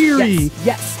Zagiri,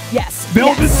 Yes.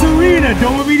 Velvet Serena,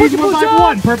 Domovides Put your boots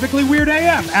 151, up. Perfectly Weird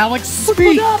AF, Alex Put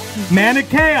your Speak, boots up. Manic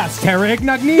Chaos, Terra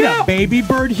Ignagnita, Yeah. Baby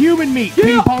Bird Human Meat, Yeah.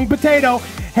 Ping Pong Potato,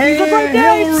 These are great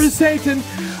Hillary names. Satan,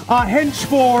 Hench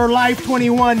for Life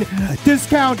 21,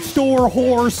 Discount Store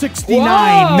Whore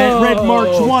 69, Whoa. Red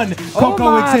March 1, Coco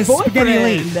my Exists, Spaghetti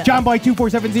Lee, boyfriend. John Boy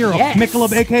 2470, Yes.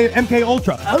 Michelob MK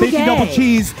Ultra, Okay. Bacon Double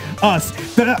Cheese, Us,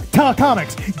 the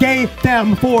Telecomics, Gay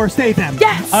Them for Stay Them,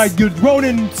 Yes.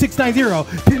 Ronan 690,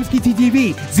 Pimsky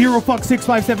TTV, 0 Fuck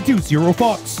 6572, 0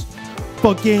 Fucks.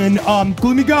 fucking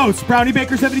Gloomy Ghost, Brownie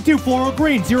Baker 72, Floral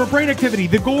Green, Zero Brain Activity,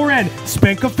 The Goren,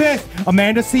 Spank of Fifth,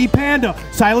 Amanda C. Panda,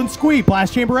 Silent Squeak,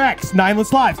 Blast Chamber X,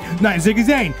 Nineless Lives, Ziggy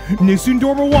Zane, Nisun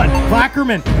Dormer 1,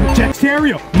 Blackerman,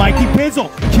 Jexterio, Mikey Pizzle,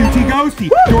 QT Ghosty,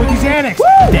 Dorothy Xanax,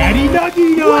 Daddy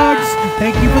Nuggy Nugs.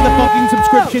 Thank you for the fucking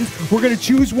subscriptions. We're gonna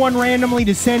choose one randomly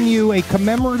to send you a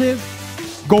commemorative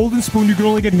golden spoon. You can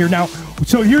only get here now.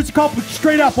 So here's a couple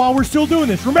straight up while we're still doing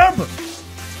this. Remember,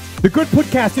 the good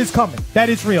podcast is coming. That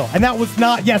is real. And that was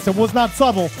not, yes, it was not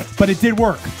subtle, but it did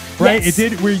work. Right? Yes.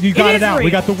 It did. You got it out. Real.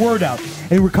 We got the word out.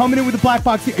 And we're coming in with the black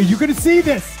box. You're going to see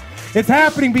this. It's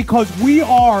happening because we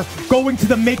are going to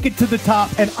the make it to the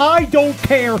top. And I don't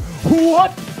care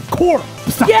what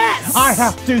corpse I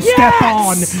have to step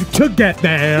on to get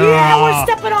there. Yeah, we're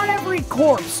stepping on every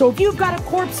corpse. So if you've got a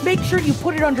corpse, make sure you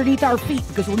put it underneath our feet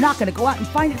because we're not going to go out and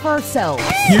find it for ourselves.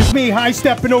 Here's me high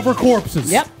stepping over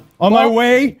corpses. Yep. On my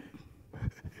way.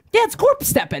 Yeah, it's corpse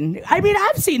stepping. I mean,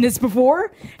 I've seen this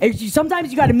before.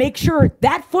 Sometimes you got to make sure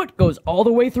that foot goes all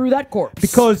the way through that corpse.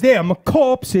 Because them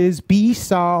corpses be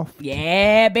soft.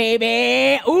 Yeah,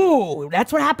 baby. Ooh,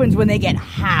 that's what happens when they get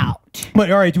out.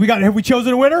 But all right, have we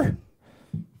chosen a winner?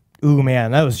 Ooh,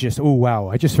 man, that was just, ooh, wow.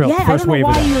 I just felt the first wave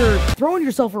of that. I don't know why you're throwing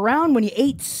yourself around when you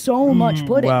ate so much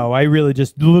pudding. Wow, I really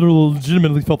just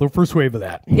legitimately felt the first wave of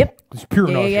that. Yep. It was pure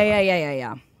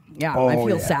nausea. Yeah, Oh, I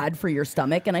feel yeah. sad for your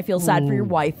stomach, and I feel sad for your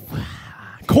wife.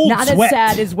 Cold Not sweat. as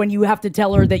sad as when you have to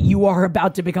tell her that you are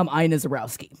about to become Ina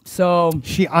Zebrowski. So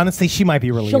She might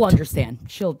be relieved. she'll understand.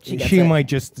 She gets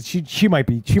it. She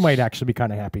might actually be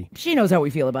kind of happy. She knows how we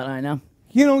feel about Ina.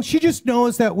 You know, she just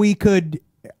knows that we could.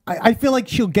 I feel like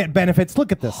she'll get benefits.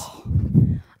 Look at this.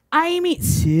 I mean,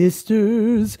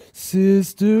 sisters.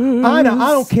 Anna,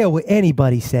 I don't care what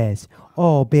anybody says.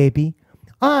 Oh, baby.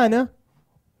 Anna,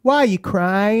 why are you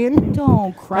crying?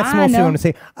 Don't cry. That's mostly what I want to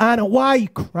say. Anna, why are you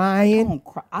crying? Don't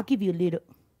cry. I'll give you a little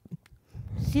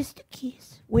sister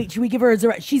kiss. Wait, should we give her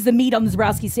she's the meat on the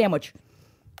Zebrowski sandwich.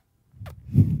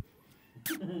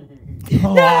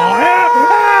 Oh,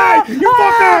 hey, you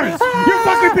fuckers! You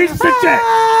fucking pieces of shit!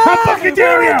 How fucking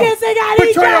dare you! We were kissing at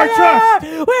each Betray our trust! other!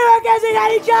 We were kissing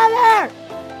at each other!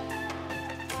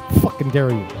 Fucking dare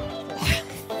you.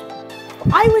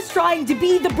 I was trying to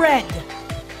be the bread.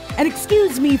 And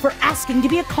excuse me for asking to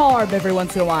be a carb every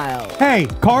once in a while. Hey,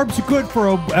 carbs are good for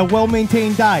a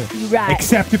well-maintained diet. Right.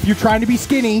 Except if you're trying to be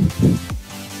skinny.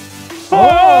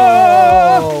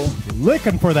 Oh!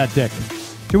 Licking for that dick.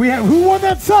 Do we have, who won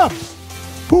that sub?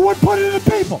 Who would put it in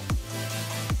the people?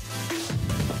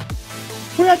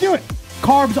 We gotta do it.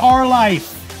 Carbs are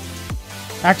life.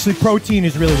 Actually, protein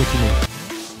is really what you need.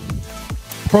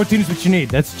 Protein is what you need.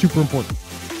 That's super important.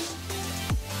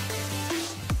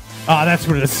 Ah, that's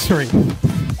what it is. Sorry.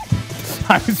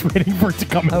 I was waiting for it to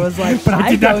come in. I was like, but I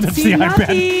did not don't see see iPad.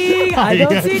 nothing. I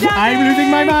don't see nothing. I'm losing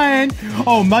my mind.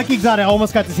 Oh, Mikey Exotic, I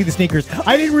almost got to see the sneakers.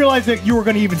 I didn't realize that you were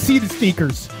going to even see the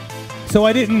sneakers. So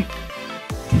I didn't.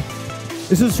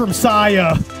 This is from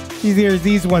Saya.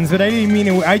 These ones, but I didn't mean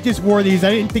it. I just wore these. I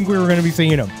didn't think we were going to be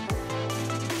seeing them.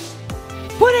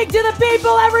 Pudding to the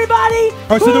people, everybody.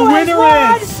 Oh, so the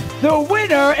winner is. The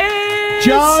winner is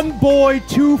John Boy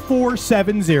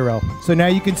 2470. So now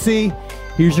you can see.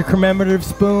 Here's your commemorative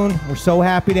spoon. We're so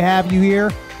happy to have you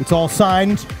here. It's all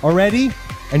signed already.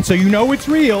 And so you know it's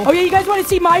real. Oh yeah, you guys want to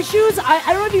see my shoes? I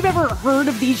don't know if you've ever heard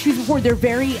of these shoes before. They're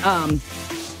very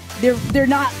they're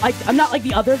not like, I'm not like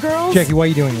the other girls. Jackie, why are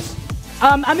you doing this?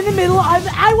 I'm in the middle.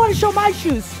 I want to show my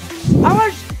shoes.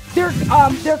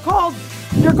 They're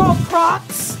called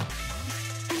Crocs.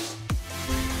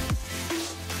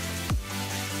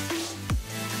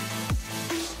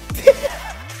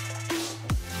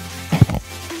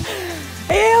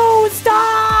 Ew,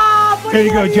 stop! There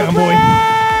you go, John Boy.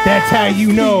 That's how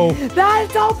you know.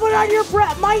 Don't put on your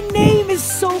breath. My name is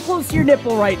so close to your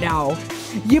nipple right now.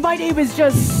 My name is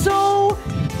just so.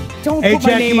 Don't Hey, put my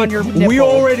Jackie, name on your nipple. we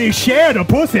already shared a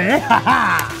pussy.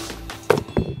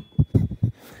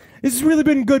 This has really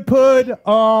been good, Pud.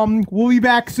 We'll be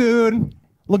back soon.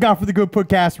 Look out for the good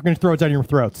podcast. We're going to throw it down your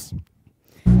throats.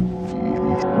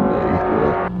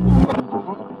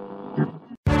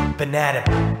 Banana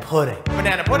pudding.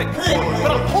 Banana pudding.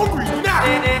 But I'm hungry now.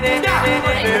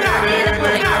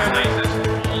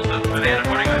 Banana pudding.